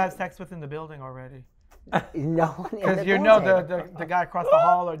 So who'd you have sex with in the building already? No one. Because the guy across the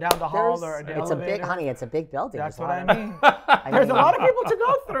hall or down the hall or the it's elevator. a big, honey. It's a big building. That's what I mean. There's a lot of people to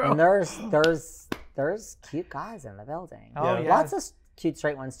go through. And there's cute guys in the building. Oh yeah. Lots of cute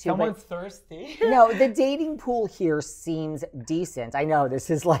straight ones too. Someone's thirsty. No, the dating pool here seems decent. I know this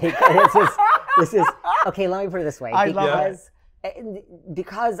is like this is okay. Let me put it this way. I love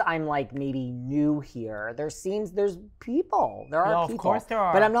Because I'm like maybe new here, there's people. There are people. Of course there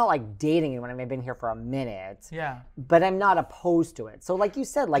are. But I'm not like dating anyone. I've been here for a minute. Yeah. But I'm not opposed to it. So like you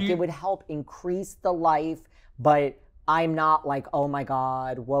said, like it would help increase the life, but I'm not like, oh my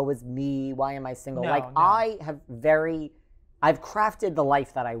God, woe is me. Why am I single? I've crafted the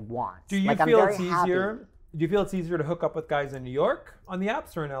life that I want. Do you feel it's easier? Do you feel it's easier to hook up with guys in New York on the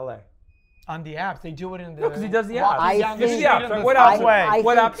apps or in LA? On the apps, they do it in the. No, because he does the apps. What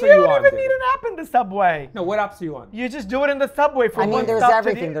apps are you on? You don't even need an app in the subway. No, what apps are you on? You just do it in the subway for one there's stop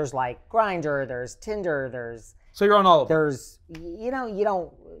everything. to the... There's like Grindr, there's Tinder, there's. So you're on all of them. There's, you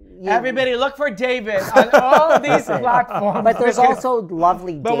don't. Everybody look for David on all these platforms. But there's also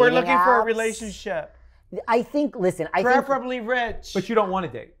lovely dating But we're looking apps. for a relationship. I think, listen, preferably rich. But you don't want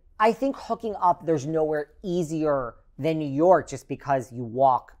to date. I think hooking up, there's nowhere easier than New York just because you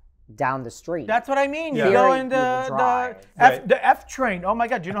walk down the street. That's what I mean. Yeah. You go in drive. the F train. Oh my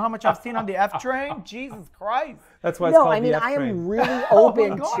God, do you know how much I've seen on the F train? Jesus Christ. That's why it's called the F train. I am really open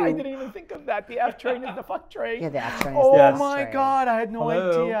oh my God, to. I didn't even think of that. The F train is the fuck train. Yeah, the F train is oh the F my train. God, I had no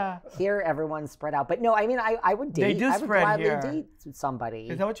idea. Here, everyone's spread out. But no, I mean, I would date. They do I would spread gladly here. date somebody.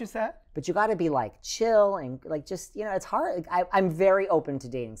 Is that what you said? But you got to be like chill and like just, it's hard. I'm very open to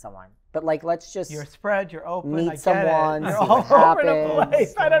dating someone. But like, let's just You're spread, you're open. meet I get someone, it. see You're what all over the happens.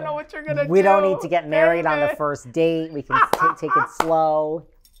 place. I don't know what you're gonna do. We don't need to get married on the David. first date. We can take it slow.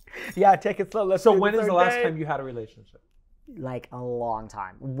 Yeah, take it slow. Let's So do when is the third last date. time you had a relationship? Like a long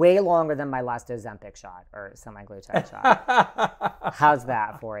time. Way longer than my last Ozempic shot or semaglutide shot. How's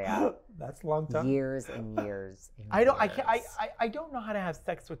that for you? That's a long time. Years and years. And I don't know how to have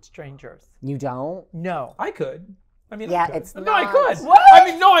sex with strangers. You don't? No. I could. I mean, Yeah, I could. it's No, I not- could. What? I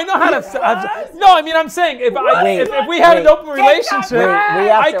mean, no, I know how to. No, I mean, I'm saying if we had an open relationship,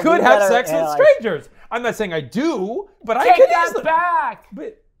 I could have sex with strangers. I'm not saying I do, but I Take could that easily. back.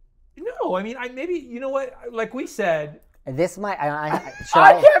 But no, I mean, maybe you know what? Like we said. This might. I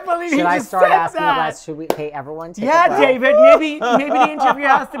can't believe Should you I just start said asking you that. guys? Should we? Hey, everyone, take a Yeah, breath. David. Maybe the interview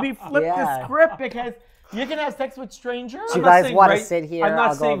has to be flipped Yeah. the script because you can have sex with strangers. You I'm not guys saying want to right- sit here? I'm not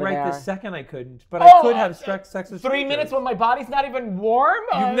I'll go saying over right there. this second I couldn't, but I could have sex with 3 strangers. minutes when my body's not even warm.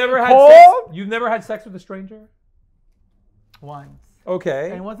 You've never had cold? sex. You've never had sex with a stranger. Once. Okay.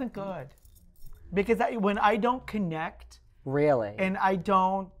 And it wasn't good because when I don't connect. Really? And I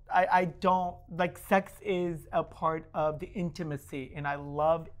don't like sex is a part of the intimacy, and I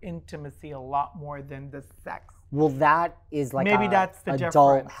love intimacy a lot more than the sex. Well, that is like Maybe that's the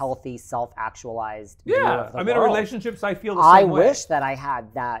adult, difference. healthy, self-actualized view Yeah, of the I'm in a world. relationship, so I feel the I same way. wish that I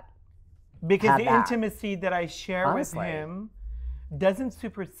had that. Because Had the that. intimacy that I share Honestly. with him doesn't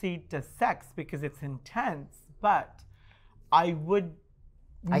supersede the sex because it's intense, but I would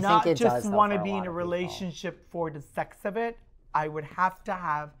I think not it does, just though, want for to a be lot in a of people. relationship for the sex of it. I would have to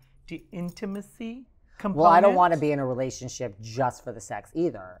have the intimacy component. Well, I don't want to be in a relationship just for the sex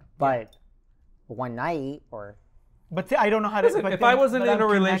either. But one night or But see, I don't know how to. Listen, but if then- I wasn't but in I'm a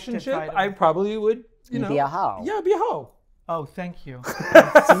connected, relationship, so I don't- I probably would, you'd be a hoe. Yeah, be a hoe. Oh, thank you.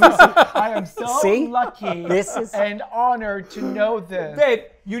 I am so See? lucky This is- and honored to know this. Babe,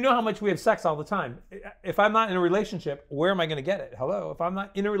 you know how much we have sex all the time. If I'm not in a relationship, where am I going to get it? Hello? If I'm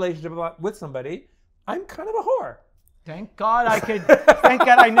not in a relationship with somebody, I'm kind of a whore. Thank God I could. Thank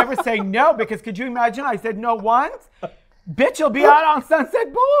God I never say no, because could you imagine I said no once? Bitch, you'll be out on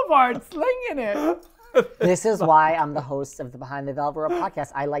Sunset Boulevard slinging it. This is why I'm the host of the Behind the Velvet Rope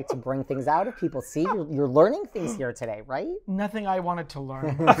podcast. I like to bring things out of people. See, you're learning things here today, right? Nothing I wanted to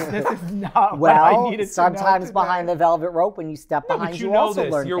learn. This is not what I Well, needed sometimes to know behind the velvet rope, when you step No, behind, but you you know also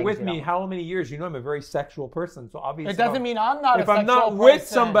this. learn You're things with you me don't. how many years? You know I'm a very sexual person, so obviously. It doesn't mean I'm not if a I'm sexual not with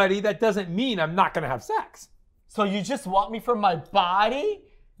person. somebody, that doesn't mean I'm not going to have sex. So you just want me for my body?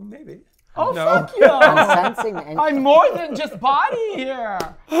 Maybe. Oh, No. fuck you. I'm sensing and I'm more than just body here.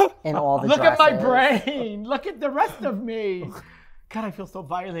 in all the Look at my dresses. brain. Look at the rest of me. God, I feel so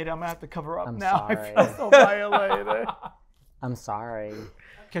violated. I'm going to have to cover up I'm now. I sorry. feel so violated. I'm sorry.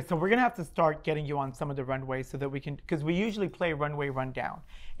 Okay, so we're going to have to start getting you on some of the runways so that we can, because we usually play Runway Rundown.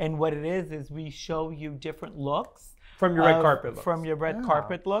 And what it is we show you different looks. From your red carpet looks. From your red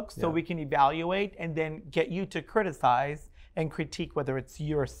carpet looks, so we can evaluate and then get you to criticize and critique whether it's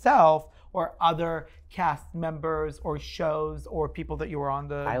yourself or other cast members or shows or people that you were on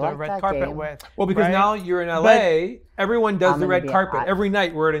the like red that carpet game. with. Well, because right? now you're in LA, everyone does I'm the gonna red be- carpet. Every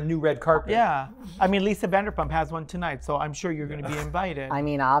night we're at a new red carpet. Yeah. I mean, Lisa Vanderpump has one tonight, so I'm sure you're going to be invited. I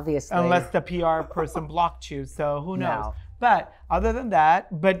mean, obviously. Unless the PR person blocked you, so who knows? No. But other than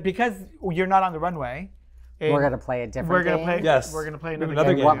that, but because you're not on the runway, We're gonna play a different we're gonna game? play. Yes. We're gonna play We have another another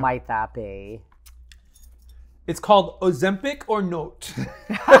game. game. What might that be? It's called Ozempic or Naute.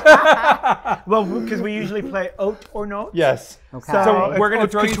 Well, because we usually play oat or note. Yes. Okay. So we're going to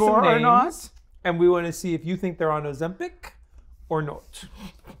Haute throw you some couture or not? names, and we want to see if you think they're on Ozempic or Naute.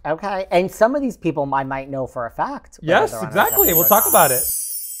 Okay. And some of these people I might know for a fact. whether Yes, they're on exactly. Ozempic We'll or talk not. about it.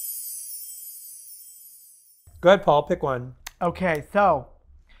 Go ahead, Paul. Pick one. Okay, so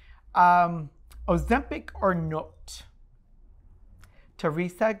Ozempic or note?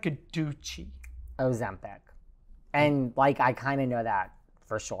 Teresa Giudice. Ozempic. And like I kind of know that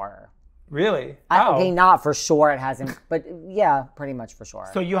for sure. Really? Okay, not for sure. It hasn't, but yeah, pretty much for sure.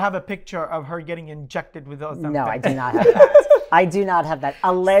 So you have a picture of her getting injected with Ozempic. No, I do not have that. I do not have that.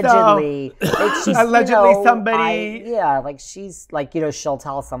 Allegedly, like she's, Allegedly somebody- like she's like, she'll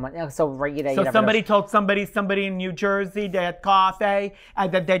tell someone. So right, you So never somebody know. told somebody in New Jersey they had coffee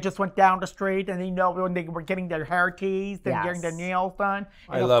and that they just went down the street and when they were getting their hair teased and getting their Yes. nails done.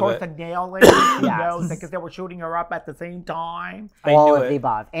 And I of love course it. the nail lady knows Yes. because they were shooting her up at the same time. I all knew of it. the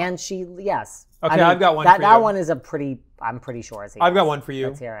above, and she, yes. Okay, I mean, I've got one That for that you. one is I'm pretty sure it's. I've got one for you.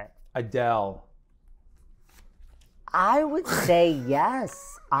 Let's hear it. Adele. I would say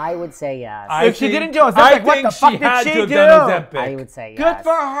yes. I would say yes. If she didn't do Ozempic, I what think the fuck she did had she to have do? done Ozempic. I would say Good yes.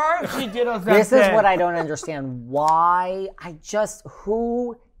 for her. She did Ozempic. This is what I don't understand. Why?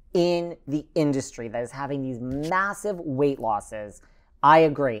 Who in the industry that is having these massive weight losses? I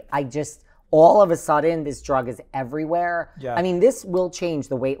agree. All of a sudden, this drug is everywhere. Yeah. I mean, this will change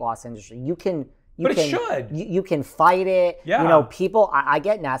the weight loss industry. But it should. You can fight it. Yeah. People, I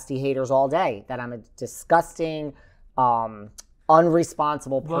get nasty haters all day that I'm a disgusting,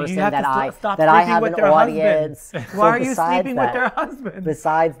 unresponsible Well, person, you have that to stop that I sleeping have with an their audience. husbands. Why are you Besides sleeping with that- their husbands?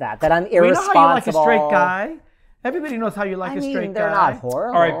 Besides that I'm We know irresponsible. how you like a straight guy. Everybody knows how you like I a straight mean, they're guy. not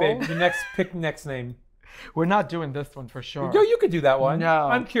horrible. All right, babe. Pick next name. We're not doing this one for sure. Yo, you could do that one. No.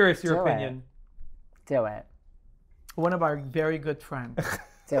 I'm curious your Do it. opinion. Do it. One of our very good friends.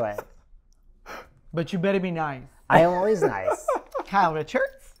 Do it. But you better be nice. I am always nice. Kyle Richards?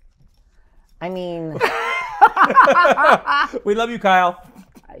 I mean, We love you, Kyle.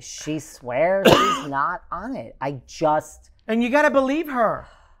 she swears she's not on it. And you got to believe her.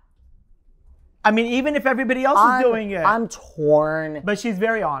 I mean, even if everybody else is doing it. I'm torn. But she's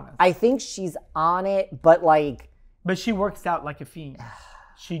very honest. I think she's on it, but But she works out like a fiend.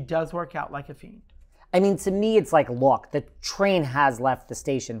 She does work out like a fiend. I mean, to me, it's like, look, the train has left the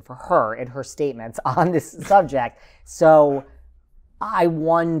station for her in her statements on this subject. So I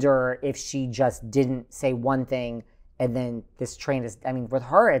wonder if she just didn't say one thing and then this train is, I mean, with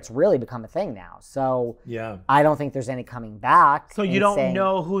her, it's really become a thing now. So Yeah. I don't think there's any coming back. So you and don't saying-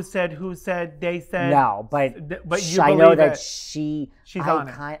 know who said, they said. No, but you I know believe that it. she's on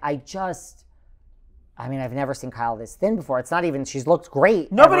it. I mean, I've never seen Kyle this thin before. It's not even, she's looked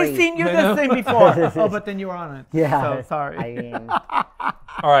great. Nobody's seen you No. this thing before. Oh, but then you were on it. Yeah. So sorry. I mean,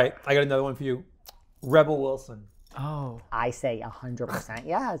 All right, I got another one for you. Rebel Wilson. Oh. I say 100%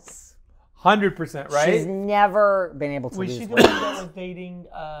 yes. 100%, right? She's never been able to Was lose she the weight. one that was dating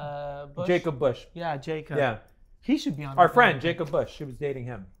Bush? Jacob Bush. Yeah, Jacob. Yeah. He should be on Our the friend, thing. Jacob Bush. She was dating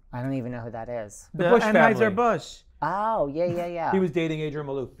him. I don't even know who that is. The Bush family. Anheuser-Busch. Oh, yeah. He was dating Adrian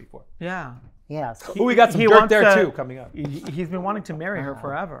Malouf before. Yeah. Yes. Oh, we got some He dirt wants there to- too coming up. He's been wanting to marry her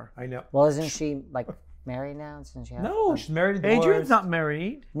forever. I know. Well, isn't she like married now? Doesn't she have? No, she's married to Adrian's Dolores. not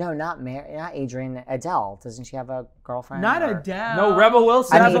married. No, not married. Not Adrian. Adele. Doesn't she have a girlfriend? Not or- Adele. No, Rebel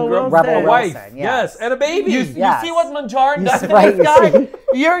Wilson. I has mean, a girl- Rebel a wife. Wilson, Yes, and a baby. You Yes. see what Manjar does to right, this guy? you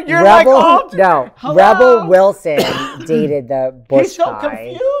see? You're like, Rebel, oh, no, hello? Rebel Wilson dated the Bush He's so guy.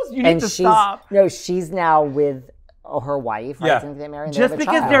 confused. You need and to she's stop. no, she's now with her wife. Right? Yeah. Didn't they marry? And they Just have a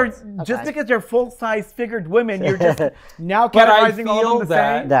because child. just Okay. because they're full-size figured women, you're just now But I categorizing all of feel them the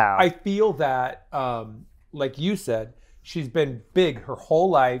that same. No. I feel that, like you said, she's been big her whole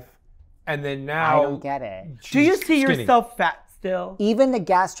life, and then now I don't get it. Do you she's see skinny. yourself fat still? Even the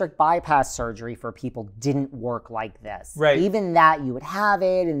gastric bypass surgery for people didn't work like this. Right. Even that you would have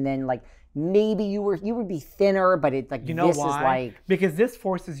it, and then like maybe you would be thinner, but it's like You know this why? is like Because this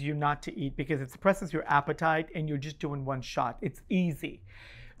forces you not to eat because it suppresses your appetite and you're just doing one shot. It's easy.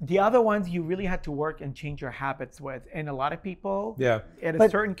 The other ones you really had to work and change your habits with. And a lot of people Yeah. in a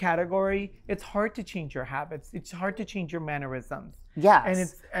certain category, it's hard to change your habits. It's hard to change your mannerisms.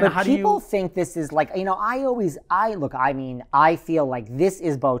 Yes. And but people think this is like, I feel like this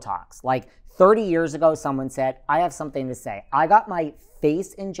is Botox. Like 30 years ago, someone said, I have something to say. I got my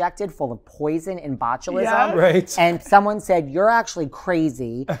face injected full of poison and botulism. Yes. Right. And someone said, you're actually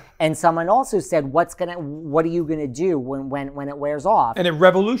crazy. And someone also said, what are you gonna do when it wears off? And it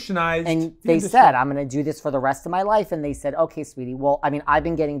revolutionized. And they said, I'm gonna do this for the rest of my life. And they said, okay, sweetie, well, I mean, I've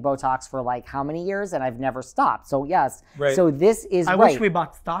been getting Botox for like how many years and I've never stopped. So yes. Right. So this is I wish we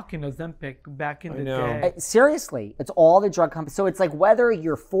bought stock in Ozempic back in the day. Seriously, it's all the drug companies. So it's like whether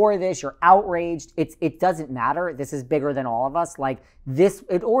you're for this, you're outraged, it doesn't matter. This is bigger than all of us. Like this,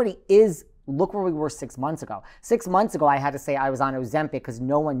 it already is. Look where we were 6 months ago. 6 months ago, I had to say I was on Ozempic because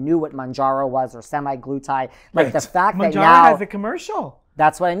no one knew what Mounjaro was or semaglutide. Like the fact that Mounjaro now has a commercial.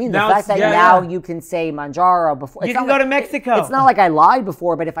 That's what I mean. Now the fact that yeah. you can say Mounjaro before. You can go to Mexico. It's not like I lied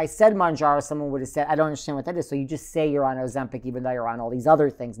before, but if I said Mounjaro, someone would have said, I don't understand what that is. So you just say you're on Ozempic even though you're on all these other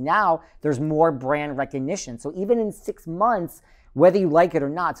things. Now there's more brand recognition. So even in 6 months, whether you like it or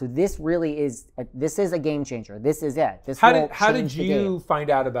not, so this really is a game changer. This is it. How did you find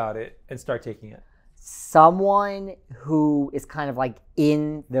out about it and start taking it? Someone who is kind of like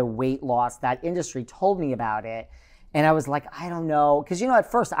in the weight loss, that industry, told me about it. And I was like, I don't know. Because, at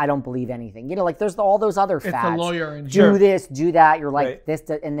first I don't believe anything. Like there's all those other fads. It's a lawyer. And do this, do that. You're like right. this.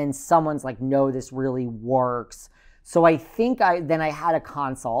 And then someone's like, no, this really works. So I think I had a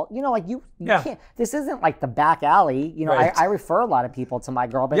consult. Like you can't, this isn't like the back alley. Right. I refer a lot of people to my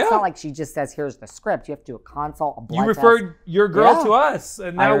girl, but it's not like she just says, here's the script. You have to do a consult, a blood You referred test. your girl to us,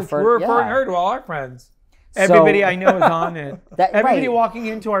 and now we're referring her to all our friends. Everybody I know is on it. Everybody right. walking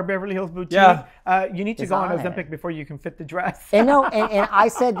into our Beverly Hills boutique, you need to go on Ozempic before you can fit the dress. And I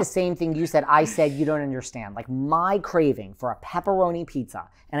said the same thing you said. I said, you don't understand. Like my craving for a pepperoni pizza,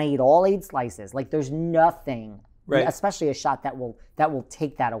 and I eat all 8 slices. Like there's nothing, right. especially a shot that will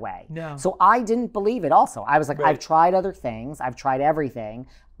take that away. No. So I didn't believe it also. I was like, right. I've tried other things. I've tried everything.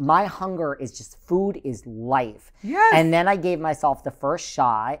 My hunger is just, food is life. Yes. And then I gave myself the first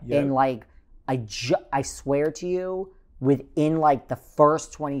shot in like, I swear to you, within like the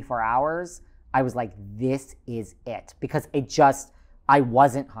first 24 hours, I was like, this is it. Because I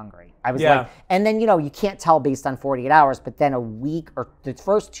wasn't hungry. I was like, and then, you can't tell based on 48 hours, but then a week or the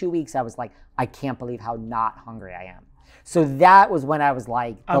first 2 weeks, I was like, I can't believe how not hungry I am. So that was when I was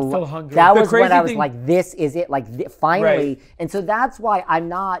like, I'm so hungry. That was when I was like, this is it. Like finally. Right. And so that's why I'm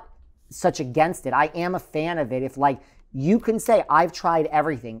not such against it. I am a fan of it. If like, you can say, I've tried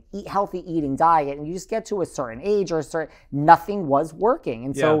everything, eat healthy eating, diet, and you just get to a certain age or nothing was working.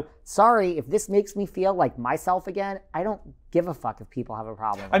 And so, sorry, if this makes me feel like myself again, I don't give a fuck if people have a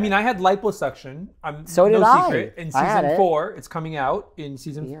problem with it. I had liposuction. So did I. Secret. In season 4, it's coming out in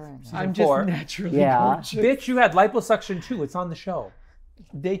season 4. I'm just naturally gorgeous. Bitch, you had liposuction too. It's on the show.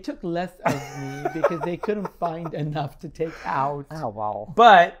 They took less of me because they couldn't find enough to take out. Oh, wow.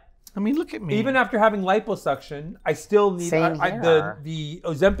 But look at me. even after having liposuction, I still need the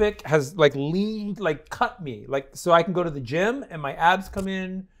Ozempic has like leaned, like cut me, like so I can go to the gym and my abs come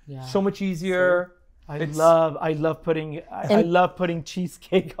in so much easier. I love putting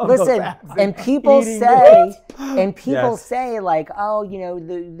cheesecake on those abs. And people say like, oh,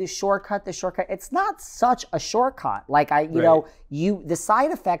 the shortcut. It's not such a shortcut. Like the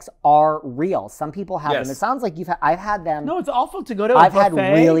side effects are real. Some people have them. It sounds like I've had them. No, it's awful to go to a I've buffet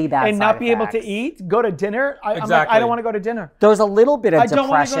had really bad and side not be able effects. to eat. Go to dinner. I'm like, Exactly. I don't want to go to dinner. There's a little bit of I don't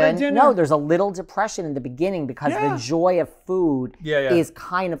wanna depression. go to dinner. No, there's a little depression in the beginning because the joy of food is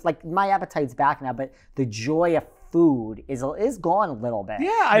kind of like, my appetite's back now, but the joy of food is gone a little bit.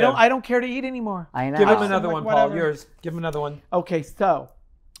 Yeah, I don't care to eat anymore. I know. Give him another one, Paul. whatever. Yours. Give him another one. Okay, so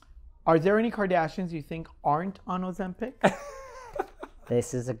are there any Kardashians you think aren't on Ozempic?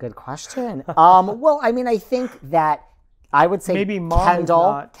 This is a good question. Well, I think that I would say maybe Mom is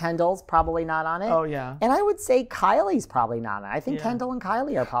not. Kendall's probably not on it. Oh, yeah. And I would say Kylie's probably not on it. I think Kendall and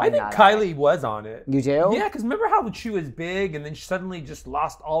Kylie are probably not I on think Kylie was on it. it. You do? Yeah, because remember how she was big and then she suddenly just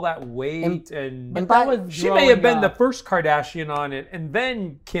lost all that weight and she may have been the first Kardashian on it, and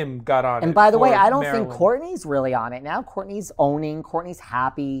then Kim got on it. And by the way, I don't Marilyn. think Kourtney's really on it now. Kourtney's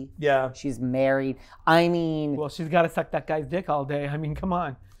happy. Yeah. She's married. Well, she's got to suck that guy's dick all day. Come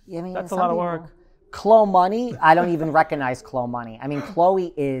on. That's a lot of work. Chloe Money, I don't even recognize Chloe Money.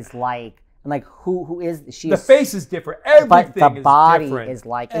 Chloe is like who is she? The face is different. Everything but the is body different. is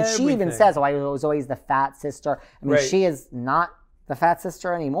like, and she even says, "Oh, I was always the fat sister." She is not the fat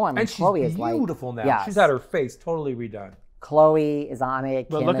sister anymore. And Chloe she's is like beautiful now. Yes. She's had her face totally redone. Chloe is on it.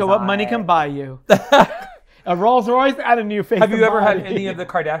 Well, Kim look is at what on money it. can buy you. A Rolls Royce and a new face. Have you ever had any of the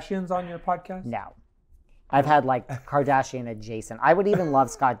Kardashians on your podcast? No. I've had like Kardashian adjacent. I would even love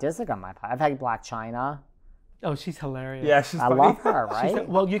Scott Disick on my pod. I've had Black China. Oh, she's hilarious. Yeah, she's I funny. love her, right?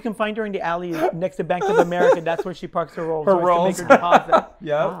 Well, you can find her in the alley next to Bank of America. That's where she parks her rolls. Her Royce rolls. to make her deposit.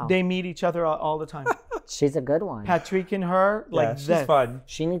 Yeah. Wow. They meet each other all the time. She's a good one. Patrick and her, like Yeah, she's this. fun.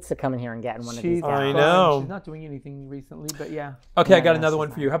 She needs to come in here and get in one of these She's gowns. I fun. know. She's not doing anything recently, but yeah. Okay, I got no, another she's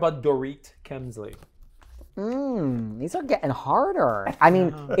one for you. How about Dorit Kemsley? These are getting harder. I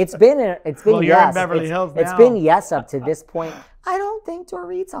mean, it's been Well, you're yes. in Beverly Hills It's now. been yes up to this point. I don't think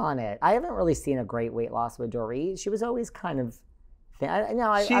Dorit's on it. I haven't really seen a great weight loss with Dorit. She was always kind of.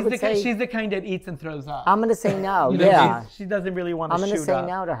 I would say She's the kind that eats and throws up. I'm gonna say no. You know, Yeah, she doesn't really want to I'm shoot gonna say up.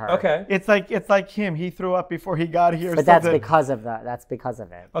 no to her. Okay. It's like him. He threw up before he got here. But that's because of that. That's because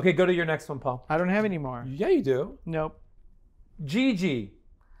of it. Okay, go to your next one, Paul. I don't have any more. Yeah, you do. Nope. Gigi.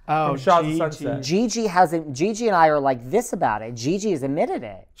 Oh, From Shaw's of Gigi. Sunset. Gigi and I are like this about it. Gigi has admitted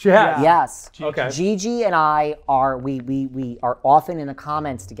it. She has. Yes. Okay. Gigi and I are we are often in the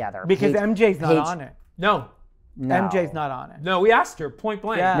comments together. Because Paige- MJ's not Paige- on it. No. No. MJ's not on it. No, we asked her point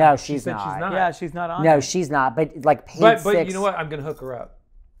blank. Yeah. No, She she's said not. she's not. Yeah, she's not on No, it. she's not. But like page But 6. you know what? I'm going to hook her up.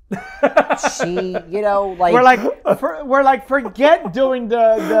 She, like We're like forget doing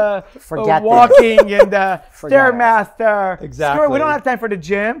the Forget this. walking and the Forget it. Stairmaster. Exactly. We don't have time for the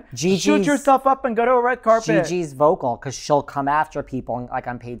gym. Gigi's- Shoot yourself up and go to a red carpet. Gigi's vocal because she'll come after people and, like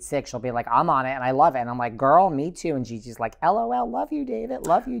on page 6 she'll be like, I'm on it and I love it, and I'm like, girl, me too. And Gigi's like, LOL, love you, David,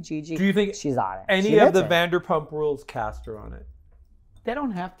 love you, Gigi. Do you think she's on it? Any She of admits the it. Vanderpump Rules cast are on it? They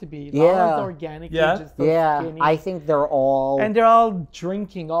don't have to be. Yeah. Lala's organic. Yeah? Just so Yeah, skinny. I think they're all. And they're all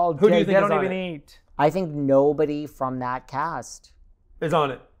drinking all day. Who do you think they is don't on even it? eat. I think nobody from that cast. Is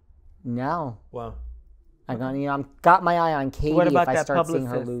on it. No, Wow. I'm got my eye on Katie. What about if I that start seeing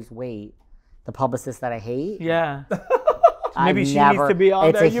her publicist? lose weight, the publilicist that I hate. Yeah. I've Maybe she never- needs to be on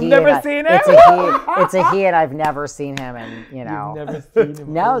it's there. a You've he never and I- seen him? It's a he, and I've never seen him, and You've never seen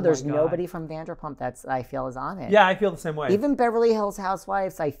him. No, Oh there's my God. nobody from Vanderpump that's I feel is on it. Yeah, I feel the same way. Even Beverly Hills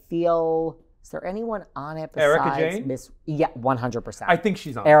Housewives, I feel. Is there anyone on it Erica besides Jane? Miss? Yeah, 100%. I think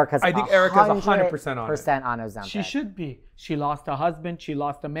she's on Erica's. I think Erica's 100% on it. Percent on Ozempic. She should be. She lost a husband. She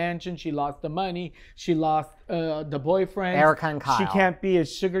lost a mansion. She lost the money. She lost the boyfriend. Erica and Kyle. She can't be a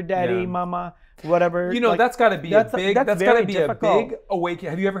sugar daddy, Yeah. mama, whatever. You know, Like, that's got to be a big. That's got to very be difficult. a big awakening.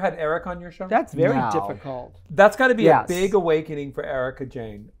 Have you ever had Eric on your show? That's very No. difficult. That's got to be Yes. a big awakening for Erica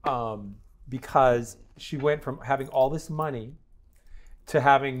Jane, because she went from having all this money to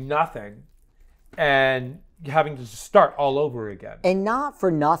having nothing, and having to start all over again. And not for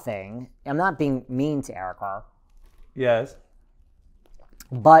nothing. I'm not being mean to Erica, Yes.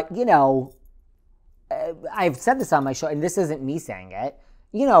 but I've said this on my show, and this isn't me saying it.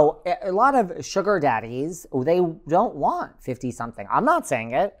 A lot of sugar daddies, they don't want 50-something. I'm not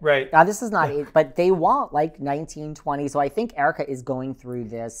saying it. Right. Now, this is not it, but they want like 19, 20. So I think Erica is going through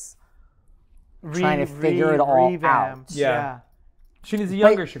this, trying to figure it all out. Yeah. She needs a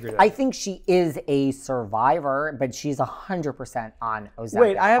younger sugar daddy. I think she is a survivor, but she's 100% on Ozempic.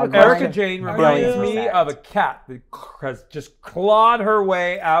 Wait, I have a Erica question. Jane Are reminds you- me of a cat that has just clawed her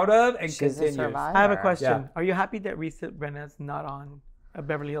way out of and She's a continues. survivor. I have a question. Yeah. Are you happy that Risa Rena's not on a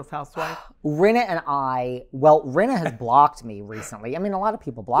Beverly Hills Housewife? Rinna and Rinna has blocked me recently. I mean, a lot of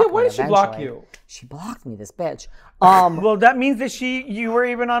people block me. Yeah, why did she block eventually. you? She blocked me, this bitch. Well, that means that you were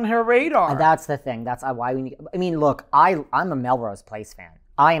even on her radar. That's the thing. That's why we need. I mean, look, I'm a Melrose Place fan.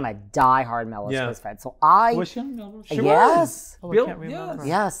 I am a diehard Melrose Yeah. Place fan. So I. Was she on Melrose? She Yes. Oh, I Bill- can't remember.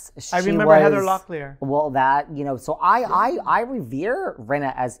 Yes. I she remember Heather was- Locklear. Well, so I revere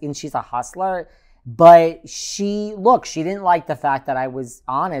Rinna and she's a hustler, but she didn't like the fact that I was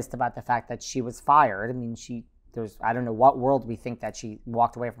honest about the fact that she was fired. I mean, I don't know what world we think that she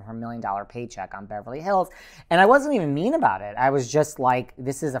walked away from her $1 million paycheck on Beverly Hills. And I wasn't even mean about it. I was just like,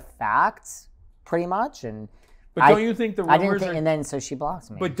 this is a fact, pretty much. And But don't you think the I didn't rumors think, are... and then so she blocks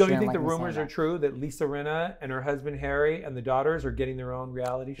me. But don't She you didn't think the like me saying rumors are that. true that Lisa Rinna and her husband Harry and the daughters are getting their own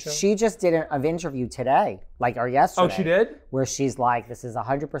reality show? She just did an interview today, or yesterday. Oh, she did? Where she's like, this is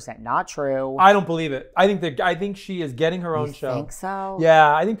 100% not true. I don't believe it. I think she is getting her own You show. think so?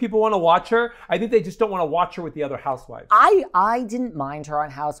 Yeah, I think people want to watch her. I think they just don't want to watch her with the other housewives. I didn't mind her on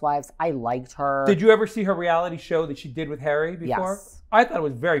Housewives. I liked her. Did you ever see her reality show that she did with Harry before? Yes. I thought it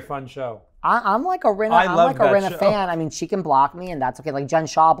was a very fun show. I'm like a Rinna. I I'm love like a that Rinna show. fan. I mean, she can block me, and that's okay. Like Jen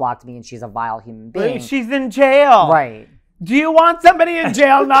Shaw blocked me, and she's a vile human being. She's in jail. Right. Do you want somebody in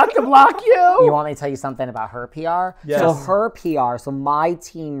jail not to block you? You want me to tell you something about her PR? Yes. So her PR, so my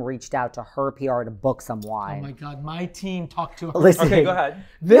team reached out to her PR to book some Oh wine. my God, my team talked to her. Listen, Okay, go ahead.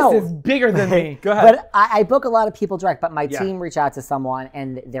 This is bigger than me. Go ahead. But I book a lot of people direct, but my team reach out to someone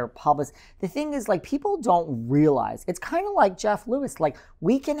and they're published. The thing is, like, people don't realize, it's kind of like Jeff Lewis. Like,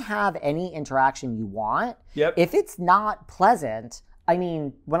 we can have any interaction you want. Yep. If it's not pleasant, I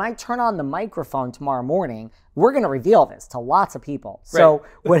mean, when I turn on the microphone tomorrow morning, we're going to reveal this to lots of people. So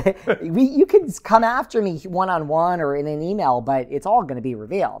you can come after me one-on-one or in an email, but it's all going to be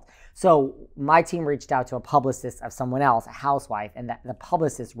revealed. So my team reached out to a publicist of someone else, a housewife, and the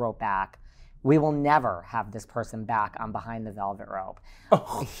publicist wrote back, "We will never have this person back on Behind the Velvet Rope."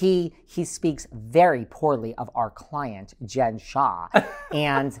 Oh. He speaks very poorly of our client, Jen Shah,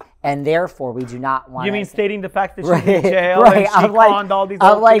 and therefore we do not want. You mean stating the fact that she's in jail right? and she conned all these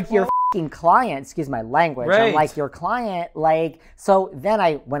other like people? Your f***ing client, excuse my language. Right. I'm like your client, like. So then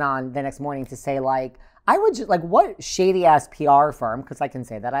I went on the next morning to say, like, I would just, like, what shady ass PR firm, because I can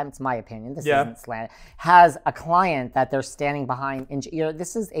say that, it's my opinion, this isn't slanted, has a client that they're standing behind.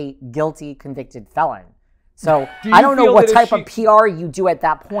 This is a guilty, convicted felon. So I don't know what type of PR you do at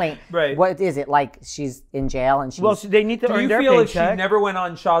that point. Right. What is it, like she's in jail and she's... Well, they need to Do earn you their feel if paycheck. she never went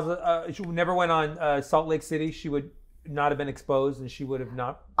on Salt Lake City, she would not have been exposed and she would have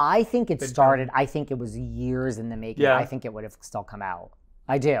not? I think it started, I think it was years in the making. Yeah. I think it would have still come out.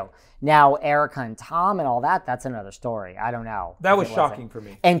 I do. Now, Erica and Tom and all that, that's another story. I don't know. That was shocking for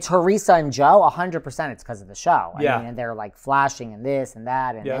me. And Teresa and Joe, 100% it's because of the show. I Yeah. mean, and they're like flashing and this and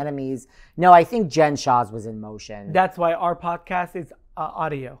that and enemies. No, I think Jen Shaw's was in motion. That's why our podcast is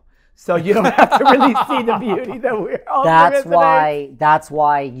audio. So you don't have to really see the beauty that we're all That's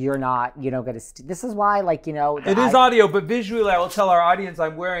why you're not, going to, this is why, like, It is audio, but visually I will tell our audience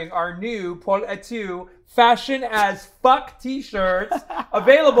I'm wearing our new Paul Etu Fashion as Fuck t-shirts,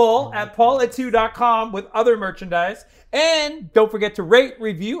 available at pauletu.com with other merchandise. And don't forget to rate,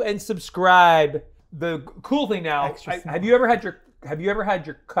 review, and subscribe. The cool thing now, have you ever had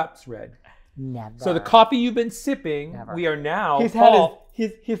your cups read? Never. So the coffee you've been sipping, we are now. He's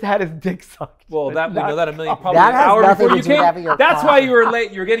had his dick sucked. Well, we know that a million. Probably That an has hour nothing before to you do came. with your That's why coffee. you were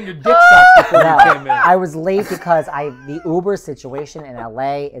late. You were getting your dick sucked before you came in. I was late because the Uber situation in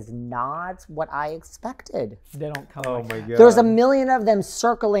LA is not what I expected. They don't come. Oh like my that. god. There's a million of them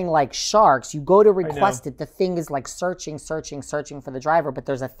circling like sharks. You go to request it, the thing is like searching for the driver, but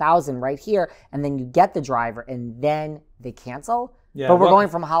there's 1,000 right here, and then you get the driver, and then they cancel. Yeah, but we're going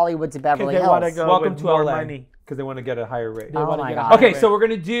from Hollywood to Beverly they wanna Hills. go Welcome with to more LA. money. Because they want to get a higher rate. Oh my God. Okay, so we're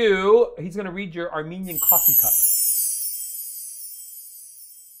going to he's going to read your Armenian coffee cup.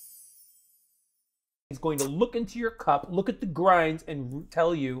 He's going to look into your cup, look at the grinds, and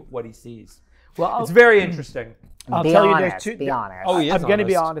tell you what he sees. Well, It's very interesting. I'll Be tell you, honest, there's two. be honest. Oh, yeah. I'm going to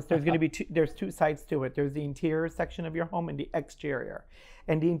be honest. There's going to be there's two sides to it. There's the interior section of your home and the exterior.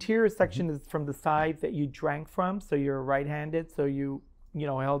 And the interior section is from the side that you drank from. So you're right-handed. So you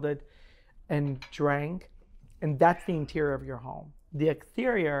held it and drank. And that's the interior of your home. The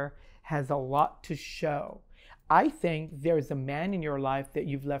exterior has a lot to show. I think there's a man in your life that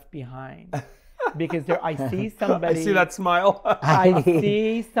you've left behind. Because I see somebody. I see that smile. I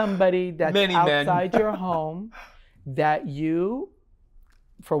see somebody that's Many men. outside your home that you,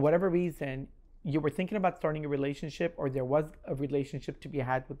 for whatever reason, you were thinking about starting a relationship, or there was a relationship to be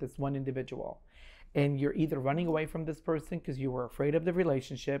had with this one individual. And you're either running away from this person because you were afraid of the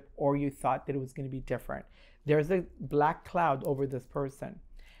relationship, or you thought that it was going to be different. There's a black cloud over this person.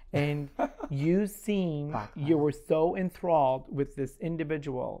 And you were so enthralled with this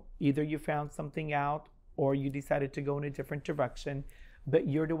individual. Either you found something out or you decided to go in a different direction, but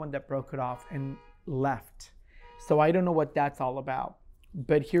you're the one that broke it off and left. So I don't know what that's all about.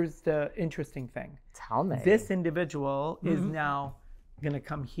 But here's the interesting thing. Tell me. This individual is now going to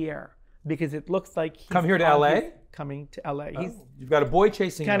come here because it looks like he's Come here to LA? Coming to LA. He's You've got a boy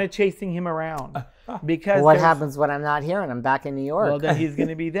chasing kind you. of chasing him around because what there's- happens when I'm not here and I'm back in New York? Well, then he's going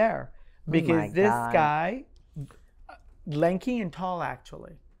to be there because my this God. guy, lanky and tall,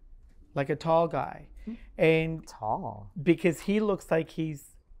 actually, like a tall guy, and Tall. because he looks like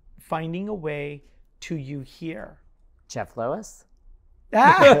he's finding a way to you here. Jeff Lewis? He's,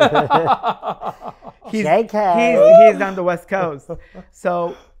 JK. he's on the West Coast.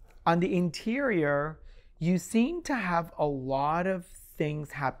 So on the interior, you seem to have a lot of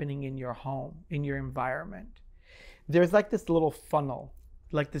things happening in your home, in your environment. There's like this little funnel,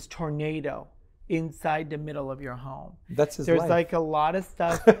 like this tornado inside the middle of your home. That's his There's life. like a lot of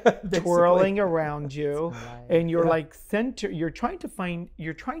stuff twirling around you, and you're like you're trying to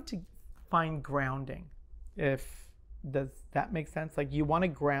find grounding, if Does that make sense? Like you want to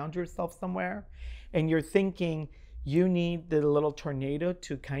ground yourself somewhere and you're thinking you need the little tornado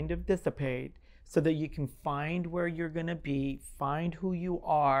to kind of dissipate so that you can find where you're going to be, find who you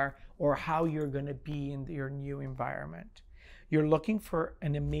are or how you're going to be in your new environment. You're looking for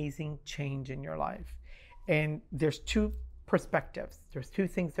an amazing change in your life. And there's two perspectives. There's two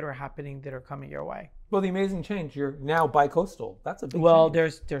things that are happening that are coming your way. Well, the amazing change. You're now bi-coastal. That's a big Well,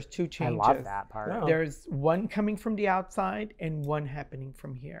 change. there's two changes. I love that part. Yeah. There's one coming from the outside and one happening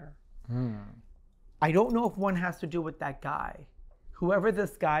from here. I don't know if one has to do with that guy. Whoever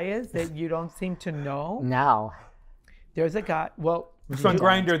this guy is that you don't seem to know. No. There's a guy. Well, It was on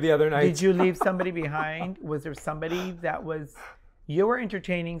Grindr the other night. did you leave somebody behind? Was there somebody that was, you were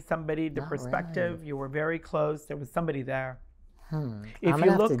entertaining somebody, the Not perspective, really. you were very close. There was somebody there. If I'm you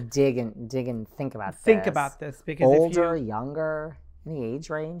gonna look, have to dig and think about this. think about this because Older, if you, younger, any age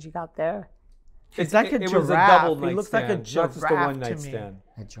range you got there? it's like a It was a giraffe. double He night looks like a stand, not just a giraffe one to night me. stand.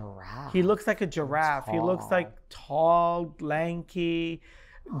 A giraffe. He looks like a giraffe. He looks Tall. like tall, lanky,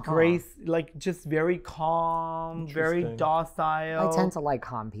 grace, like just very calm, very Interesting. docile. I tend to like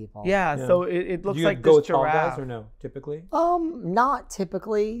calm people. Yeah, Yeah. so it Do looks you like go this with tall giraffe. guys or no? Typically. Not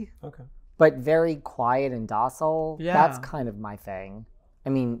typically, Okay. but very quiet and docile. Yeah. That's kind of my thing. I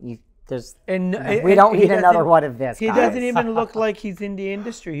mean, there's And we don't he need another doesn't- one of this. He guys. doesn't even look like he's in the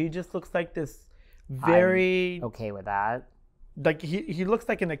industry. He just looks like this very okay with that. like he looks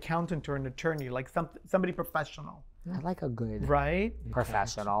like an accountant or an attorney, like somebody professional, I like a good right?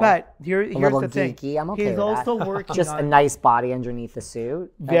 professional. But a here's little the thing. geeky. I'm okay He's with also that. working Just on a nice body underneath the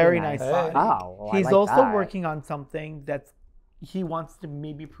suit. That'd be very nice body. Oh, well, I He's like also that. working on something that's he wants to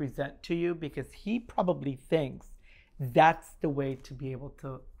maybe present to you because he probably thinks that's the way to be able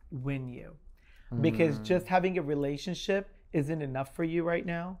to win you. Because just having a relationship isn't enough for you right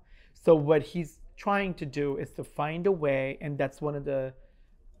now. So what he's trying to do is to find a way, and that's one of the,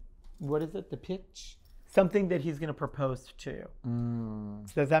 what is it, the pitch? Something that he's going to propose to you.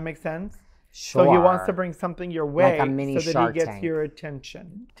 Does that make sense? Sure. So he wants to bring something your way Like a mini so that Shark he gets Tank. your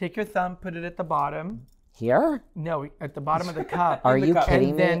attention. Take your thumb, put it at the bottom. Here? No, at the bottom of the cup. Are the you cup. kidding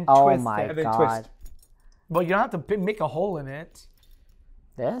And me? then Oh twist my it. And then god. twist. Well, you don't have to make a hole in it.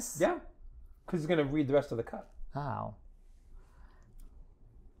 This? Yeah. Because he's gonna read the rest of the cup. Oh.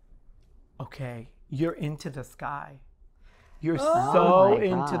 Okay, you're into the sky. You're Oh so my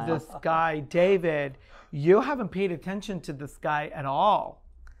into God. the sky. David, you haven't paid attention to the sky at all.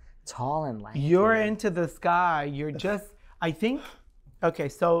 Tall and lanky. You're into the sky. You're just, I think, okay,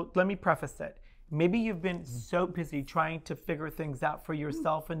 so let me preface it. Maybe you've been so busy trying to figure things out for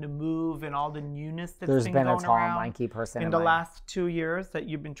yourself and to move and all the newness that's There's been been a going tall and around lanky person in in the my- last 2 years that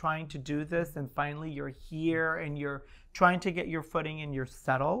you've been trying to do this and finally you're here and you're trying to get your footing and you're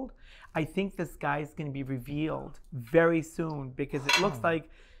settled. I think the sky is going to be revealed very soon because it looks like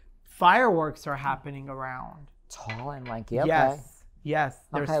fireworks are happening around. Tall and lanky. Okay. Yes.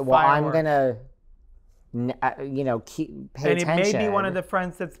 There's Okay. Well, I'm fireworks. gonna, pay And attention. it may be one of the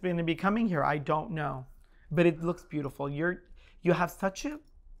friends that's going to be coming here. I don't know, but it looks beautiful. You have such a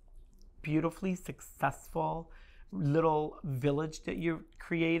beautifully successful little village that you've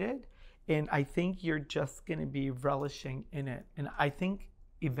created, and I think you're just going to be relishing in it. And I think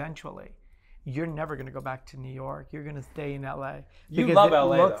eventually, you're never going to go back to New York. You're going to stay in LA. You Because love it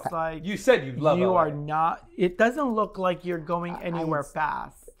LA, looks though. like You said you love you LA. are not. It doesn't look like you're going anywhere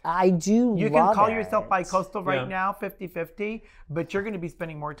fast. I do. You can love call it. yourself bi-coastal right Yeah. now, 50-50, but you're going to be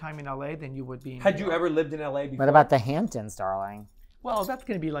spending more time in LA than you would be in Had New you York. ever lived in LA before? What about the Hamptons, darling? Well, that's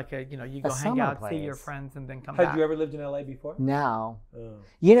going to be like you go hang summer out, see your place. friends, and then come Had back. you ever lived in LA before? No.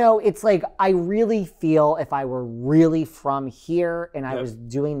 Oh. It's like I really feel if I were really from here and I Yep. was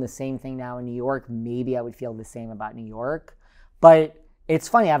doing the same thing now in New York, maybe I would feel the same about New York. But it's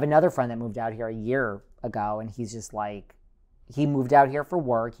funny, I have another friend that moved out here a year ago, and he's just like, he moved out here for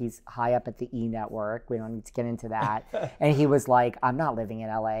work. He's high up at the E Network. We don't need to get into that. And he was like, I'm not living in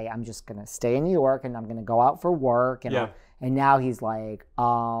LA. I'm just going to stay in New York and I'm going to go out for work. And, Yeah. and now he's like,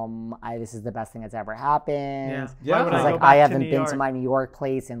 this is the best thing that's ever happened. Yeah. Yeah. Why would He's I go like, back I to haven't New been York? to my New York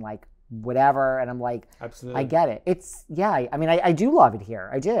place in like whatever. And I'm like, Absolutely. I get it. It's, yeah, I mean, I do love it here.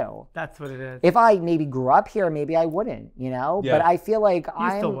 I do. That's what it is. If I maybe grew up here, maybe I wouldn't, Yeah. But I feel like you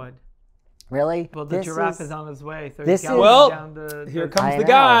I'm. still would. Really? Well, the This giraffe is on his way, so this he's is- galloping Well, down the Here I comes the know.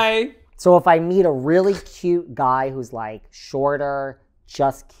 guy. So if I meet a really cute guy who's like shorter,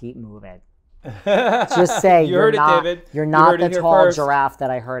 just keep moving. Just say You you're heard it, not, David. You're You not heard the it here tall first. giraffe that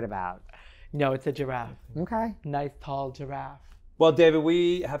I heard about. No, it's a giraffe. Okay. Nice tall giraffe. Well, David,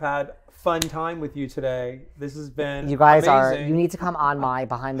 we have had fun time with you today. This has been You guys amazing. you need to come on my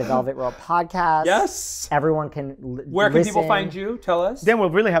Behind the Velvet Rope podcast. Yes. Everyone can Where can people find you? Tell us. Then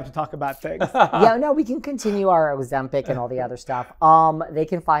we'll really have to talk about things. Yeah, no, we can continue our Ozempic and all the other stuff. They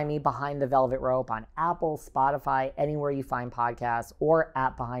can find me Behind the Velvet Rope on Apple, Spotify, anywhere you find podcasts, or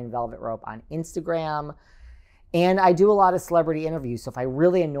at Behind Velvet Rope on Instagram. And I do a lot of celebrity interviews. So if I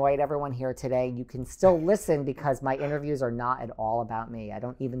really annoyed everyone here today, you can still listen because my interviews are not at all about me. I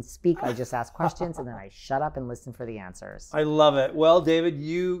don't even speak. I just ask questions and then I shut up and listen for the answers. I love it. Well, David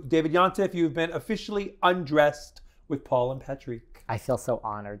Yontef, you've been officially undressed with Paul and Patrick. I feel so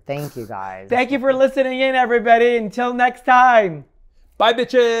honored. Thank you, guys. Thank you for listening in, everybody. Until next time. Bye,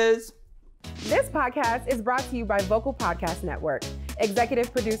 bitches. This podcast is brought to you by Vocal Podcast Network.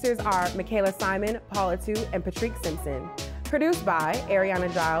 Executive producers are Michaela Simon, Paula Tu, and Patrick Simpson. Produced by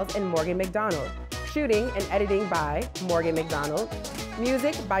Ariana Giles and Morgan McDonald. Shooting and editing by Morgan McDonald.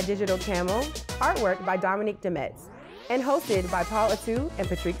 Music by Digital Camel. Artwork by Dominique Demetz. And hosted by Paula Tu and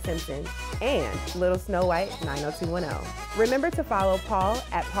Patrick Simpson. And Little Snow White 90210. Remember to follow Paul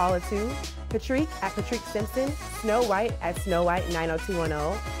at Paula Tu, Patrick at Patrick Simpson, Snow White at Snow White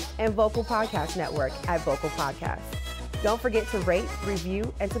 90210, and Vocal Podcast Network at Vocal Podcast. Don't forget to rate,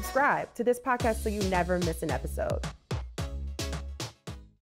 review, and subscribe to this podcast so you never miss an episode.